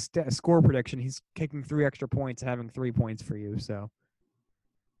 according to my score prediction, he's kicking 3 extra points and having 3 points for you. So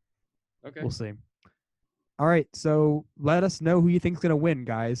Okay. we'll see. All right. So let us know who you think's gonna win,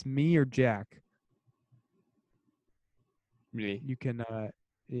 guys. Me or Jack? Me. You can,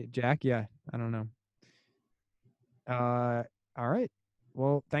 Jack. Yeah. I don't know. All right.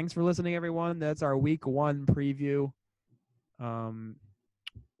 Well, thanks for listening, everyone. That's our week 1 preview.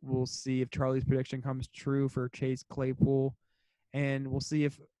 We'll see if Charlie's prediction comes true for Chase Claypool, and we'll see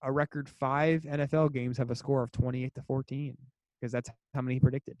if a record 5 NFL games have a score of 28-14, because that's how many he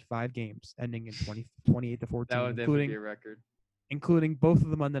predicted. 5 games ending in 28-14, That would definitely be a record. including both of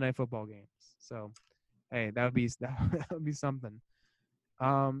the Monday Night Football games. So, hey, that would be something.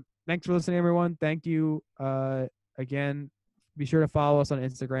 Thanks for listening, everyone. Thank you again. Be sure to follow us on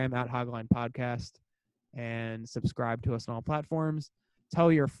Instagram at Hogline Podcast and subscribe to us on all platforms.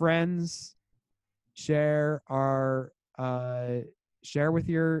 Tell your friends. Share with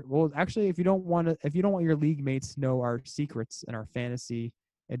your, well, actually, if you don't want your league mates to know our secrets and our fantasy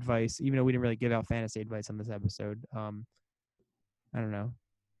advice, even though we didn't really give out fantasy advice on this episode, I don't know.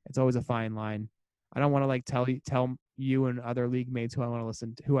 It's always a fine line. I don't want to tell you and other league mates who I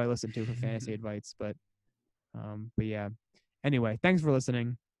listen to for fantasy advice, but yeah. Anyway, thanks for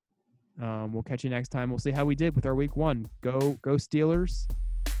listening. We'll catch you next time. We'll see how we did with our week 1. Go Steelers,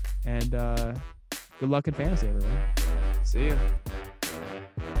 and good luck in fantasy, everyone. See ya.